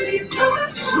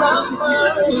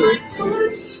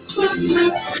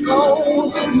 Slumber,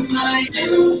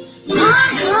 my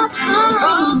help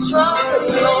comes from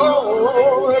the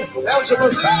Lord. That's what I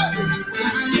said.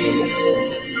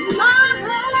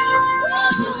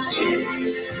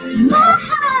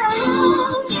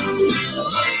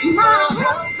 My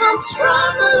help comes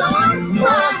from the Lord.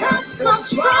 My help comes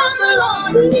from the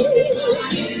Lord.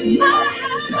 My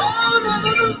help.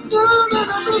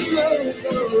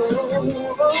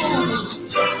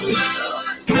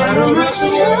 I don't have to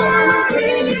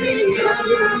worry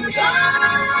because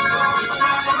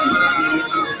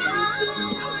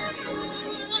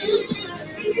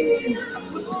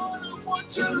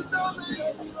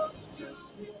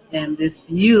And this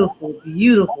beautiful,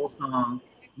 beautiful song,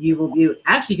 you will be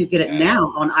actually you could get it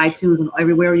now on iTunes and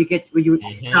everywhere you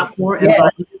shop for and buy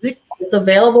music. It's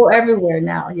available everywhere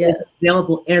now. Yes, it's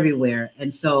available everywhere.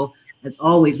 And so, as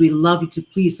always, we love you to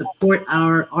please support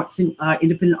our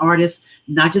independent artists,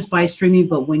 not just by streaming,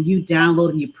 but when you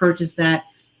download and you purchase that,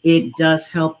 it does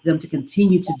help them to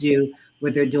continue to do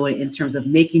what they're doing in terms of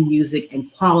making music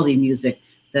and quality music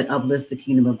that uplifts the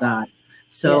kingdom of God.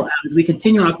 So as we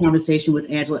continue our conversation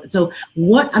with Angela, so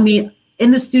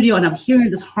in the studio, and I'm hearing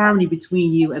this harmony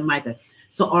between you and Micah.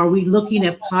 So are we looking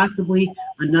at possibly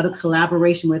another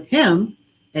collaboration with him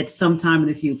at some time in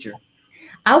the future?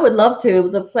 I would love to. It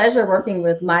was a pleasure working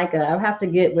with Micah. I'll have to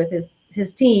get with his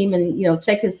team and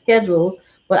check his schedules.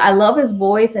 But I love his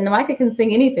voice, and Micah can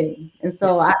sing anything. And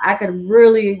so I could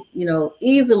really,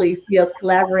 easily see us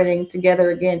collaborating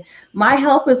together again. My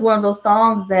Help is one of those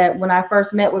songs that when I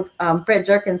first met with Fred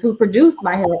Jerkins, who produced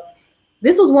My Help,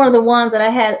 this was one of the ones that I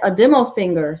had a demo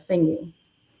singer singing.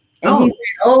 And he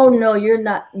said, "Oh, no,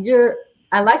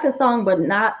 I like the song, but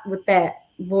not with that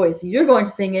voice. You're going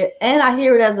to sing it. And I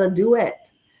hear it as a duet."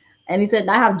 And he said,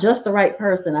 "I have just the right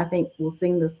person, I think, will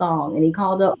sing the song." And he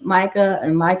called up Micah,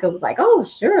 and Micah was like, "Oh,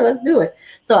 sure, let's do it."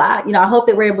 So I hope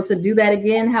that we're able to do that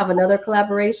again, have another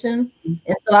collaboration.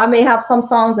 And so I may have some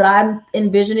songs that I'm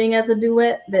envisioning as a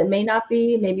duet that may not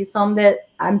be, maybe some that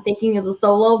I'm thinking is a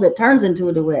solo that turns into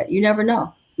a duet. You never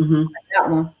know. Mm-hmm. Like that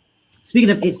one.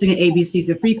 Speaking of singing ABCs,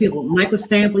 the three people, Michael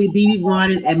Stampley, BB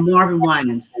Winans, and Marvin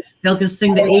Winans. They can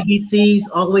sing the ABCs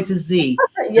all the way to Z.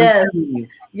 Yes, I'm telling you.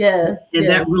 yes, And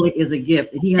yes. that really is a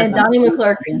gift. And he has And Donnie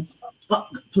McClurkin.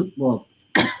 well,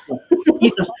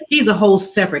 he's a whole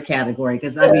separate category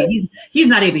because I mean he's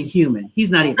not even human. He's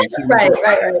not even human.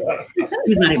 Right.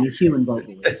 He's not even human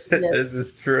vocal. This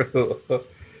is true.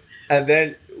 And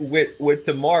then with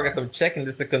tomorrow, 'cause I'm checking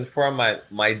this to confirm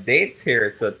my dates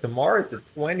here. So tomorrow is the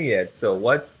 20th. So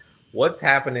what's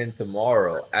happening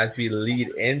tomorrow as we lead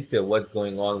into what's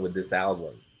going on with this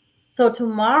album? So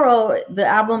tomorrow the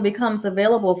album becomes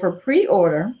available for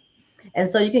pre-order. And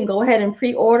so you can go ahead and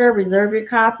pre-order, reserve your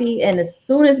copy, and as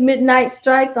soon as midnight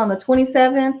strikes on the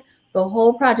 27th, the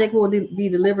whole project will be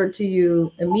delivered to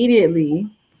you immediately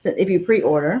if you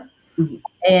pre-order. Mhm.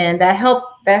 And that helps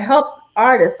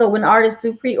artists. So when artists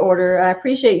do pre-order, I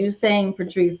appreciate you saying,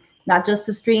 Patrice, not just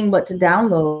to stream but to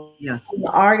download. Yes. The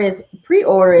artist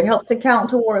pre-order, it helps to count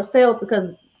towards sales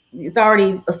because it's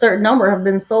already a certain number have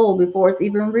been sold before it's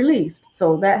even released.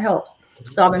 So that helps.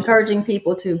 So I'm encouraging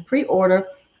people to pre-order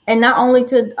and not only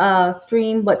to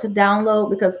stream but to download,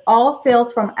 because all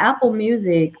sales from Apple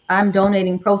Music, I'm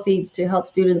donating proceeds to help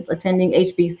students attending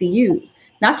HBCUs.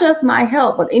 Not just my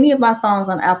help, but any of my songs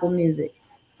on Apple Music.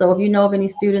 So if you know of any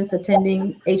students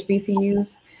attending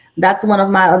HBCUs, that's one of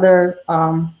my other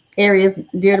areas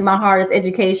dear to my heart is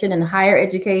education and higher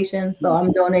education. So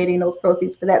I'm donating those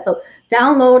proceeds for that. So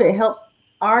download, it helps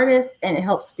artists and it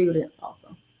helps students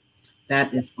also.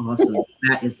 That is awesome.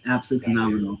 That is absolutely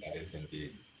phenomenal. That is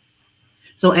indeed.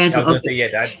 So I was Angela, gonna okay. say, yeah,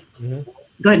 that. Mhm.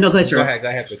 Go ahead. No, go ahead, Go sir.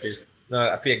 ahead, Patrice. No,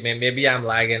 I think maybe I'm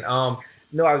lagging.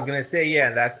 No, I was gonna say,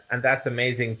 yeah, that's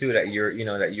amazing too that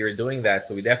you're doing that.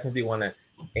 So we definitely want to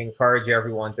encourage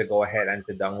everyone to go ahead and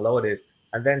to download it.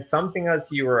 And then something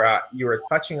else you were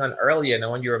touching on earlier,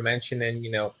 when you were mentioning,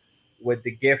 with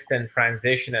the gift and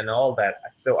transition and all that.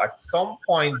 So at some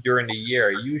point during the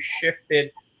year, you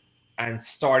shifted and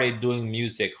started doing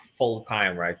music full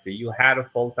time, right? So you had a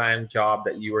full time job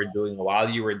that you were doing while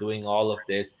you were doing all of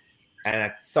this. And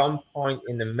at some point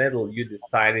in the middle, you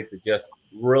decided to just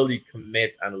really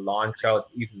commit and launch out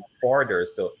even further.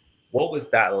 So, what was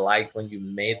that like when you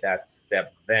made that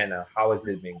step then? And how has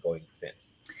it been going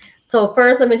since? So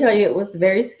first, let me tell you, it was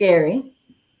very scary.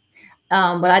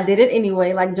 But I did it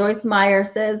anyway. Like Joyce Meyer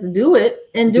says, do it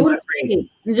and do it great.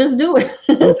 afraid. Just do it.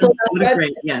 Do So it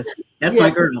great. Yes, that's yeah. my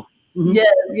girl. Mhm.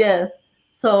 Yes.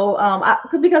 So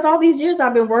because all these years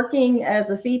I've been working as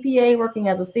a CPA, working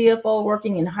as a CFO,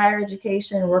 working in higher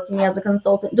education, working as a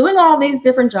consultant, doing all these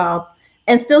different jobs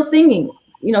and still singing,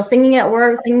 singing at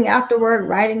work, singing after work,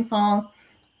 writing songs.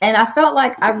 And I felt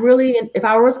like if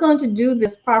I was going to do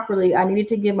this properly, I needed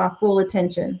to give my full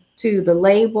attention to the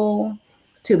label,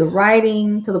 to the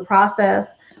writing, to the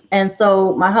process. And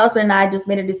so my husband and I just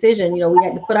made a decision. We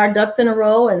had to put our ducks in a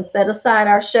row and set aside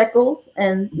our shekels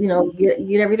and,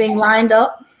 get everything lined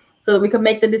up so that we could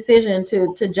make the decision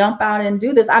to jump out and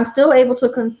do this. I'm still able to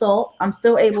consult. I'm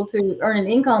still able to earn an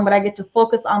income, but I get to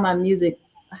focus on my music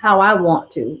how I want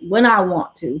to, when I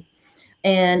want to.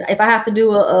 And if I have to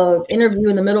do a interview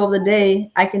in the middle of the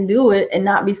day, I can do it and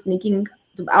not be sneaking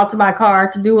out to my car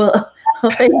to do a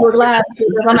Facebook Live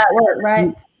because I'm at work,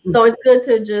 right? So it's good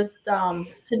to just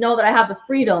to know that I have the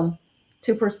freedom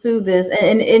to pursue this.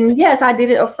 And yes, I did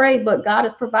it afraid, but God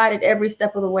has provided every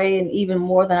step of the way and even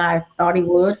more than I thought He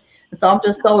would. And so I'm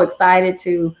just so excited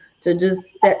to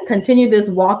just continue this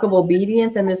walk of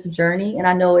obedience and this journey. And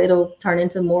I know it'll turn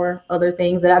into more other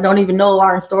things that I don't even know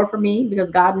are in store for me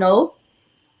because God knows.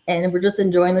 And we're just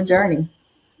enjoying the journey.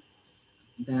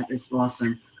 That is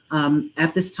awesome.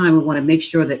 At this time, we want to make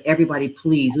sure that everybody,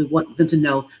 please, we want them to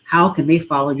know how can they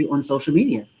follow you on social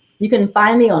media. You can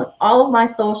find me on all of my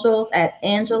socials at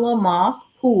Angela Moss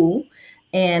Poole,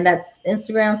 and that's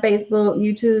Instagram, Facebook,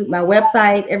 YouTube, my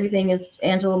website. Everything is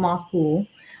Angela Moss Poole,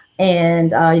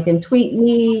 and you can tweet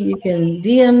me, you can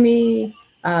DM me.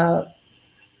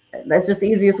 That's just the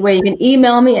easiest way. You can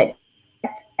email me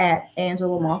at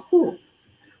Angela Moss Poole.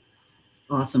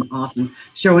 Awesome.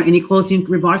 Sherwin, any closing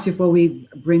remarks before we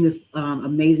bring this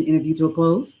amazing interview to a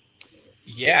close?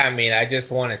 Yeah, I mean, I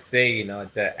just want to say,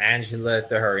 to Angela,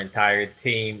 to her entire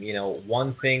team,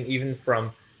 one thing, even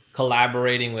from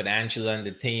collaborating with Angela and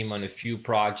the team on a few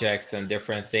projects and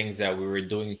different things that we were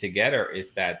doing together,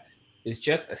 is that it's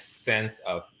just a sense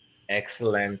of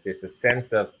excellence. It's a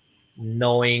sense of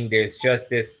knowing there's just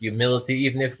this humility,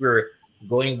 even if we're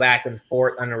going back and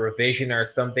forth on a revision or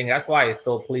something. That's why it's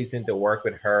so pleasing to work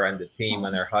with her and the team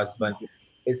and her husband.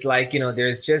 It's like,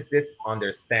 there's just this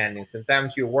understanding.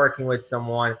 Sometimes you're working with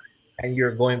someone and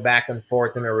you're going back and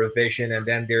forth in a revision, and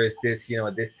then there's this,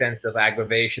 this sense of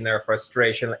aggravation or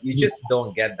frustration. You just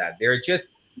don't get that. They're just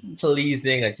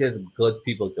pleasing and just good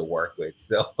people to work with.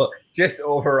 So just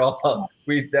overall,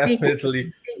 we Thank you.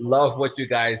 definitely love what you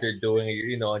guys are doing.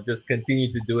 And just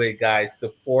continue to do it, guys.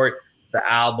 Support the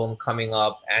album coming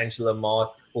up, Angela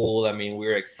Moss, Poole. I mean,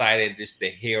 we're excited just to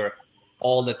hear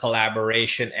all the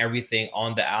collaboration, everything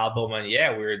on the album. And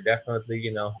yeah, we're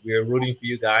definitely, we're rooting for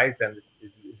you guys, and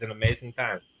it's an amazing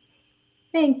time.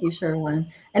 Thank you, Sherwin.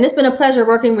 And it's been a pleasure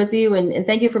working with you. And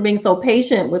thank you for being so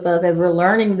patient with us as we're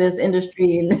learning this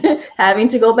industry and having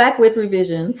to go back with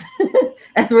revisions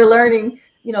as we're learning,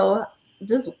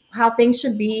 just how things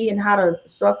should be and how to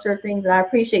structure things. And I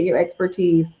appreciate your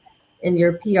expertise in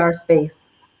your PR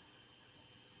space.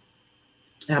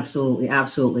 Absolutely,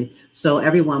 absolutely. So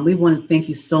everyone, we want to thank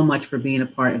you so much for being a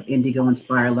part of Indigo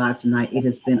Inspire Live tonight. It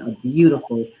has been a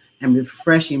beautiful and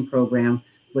refreshing program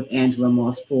with Angela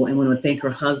Moss Poole. And we want to thank her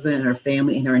husband and her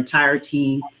family and her entire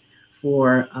team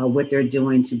for what they're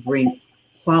doing to bring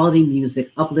quality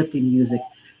music, uplifting music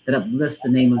that uplifts the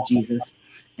name of Jesus.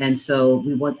 And so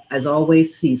we want, as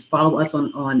always, please follow us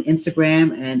on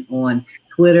Instagram and on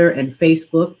Twitter and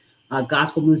Facebook,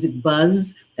 Gospel Music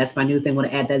Buzz. That's my new thing. I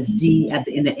want to add that Z at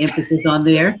the end, the emphasis on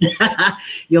there.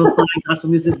 You'll find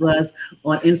Gospel Music Buzz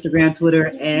on Instagram,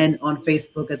 Twitter, and on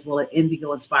Facebook, as well as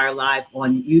Indigo Inspire Live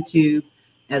on YouTube,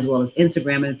 as well as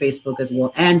Instagram and Facebook as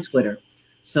well, and Twitter.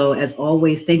 So as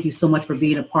always, thank you so much for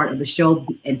being a part of the show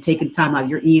and taking time out of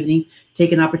your evening.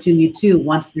 Take an opportunity too,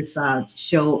 once this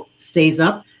show stays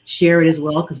up, share it as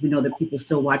well, because we know that people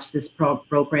still watch this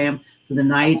program through the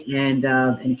night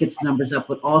and gets numbers up.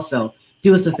 But also,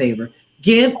 do us a favor.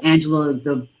 Give Angela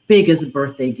the biggest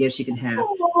birthday gift she can have.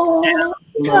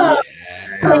 Download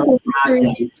her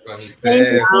project.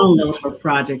 Download her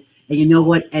project. And you know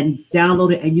what? And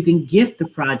download it, and you can gift the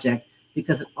project,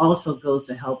 because it also goes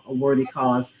to help a worthy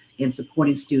cause in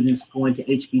supporting students going to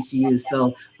HBCUs.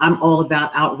 So I'm all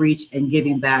about outreach and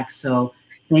giving back. So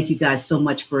thank you guys so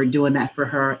much for doing that for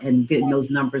her and getting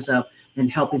those numbers up and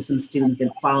helping some students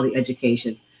get quality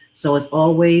education. So as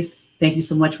always, thank you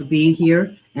so much for being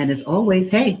here. And as always,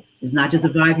 hey, it's not just a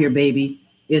vibe here, baby.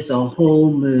 It's a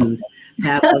whole mood.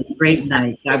 Have a great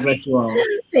night. God bless you all.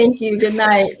 Thank you. Good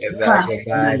night. Good night. Good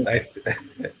night.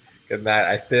 Good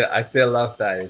night. I still love that.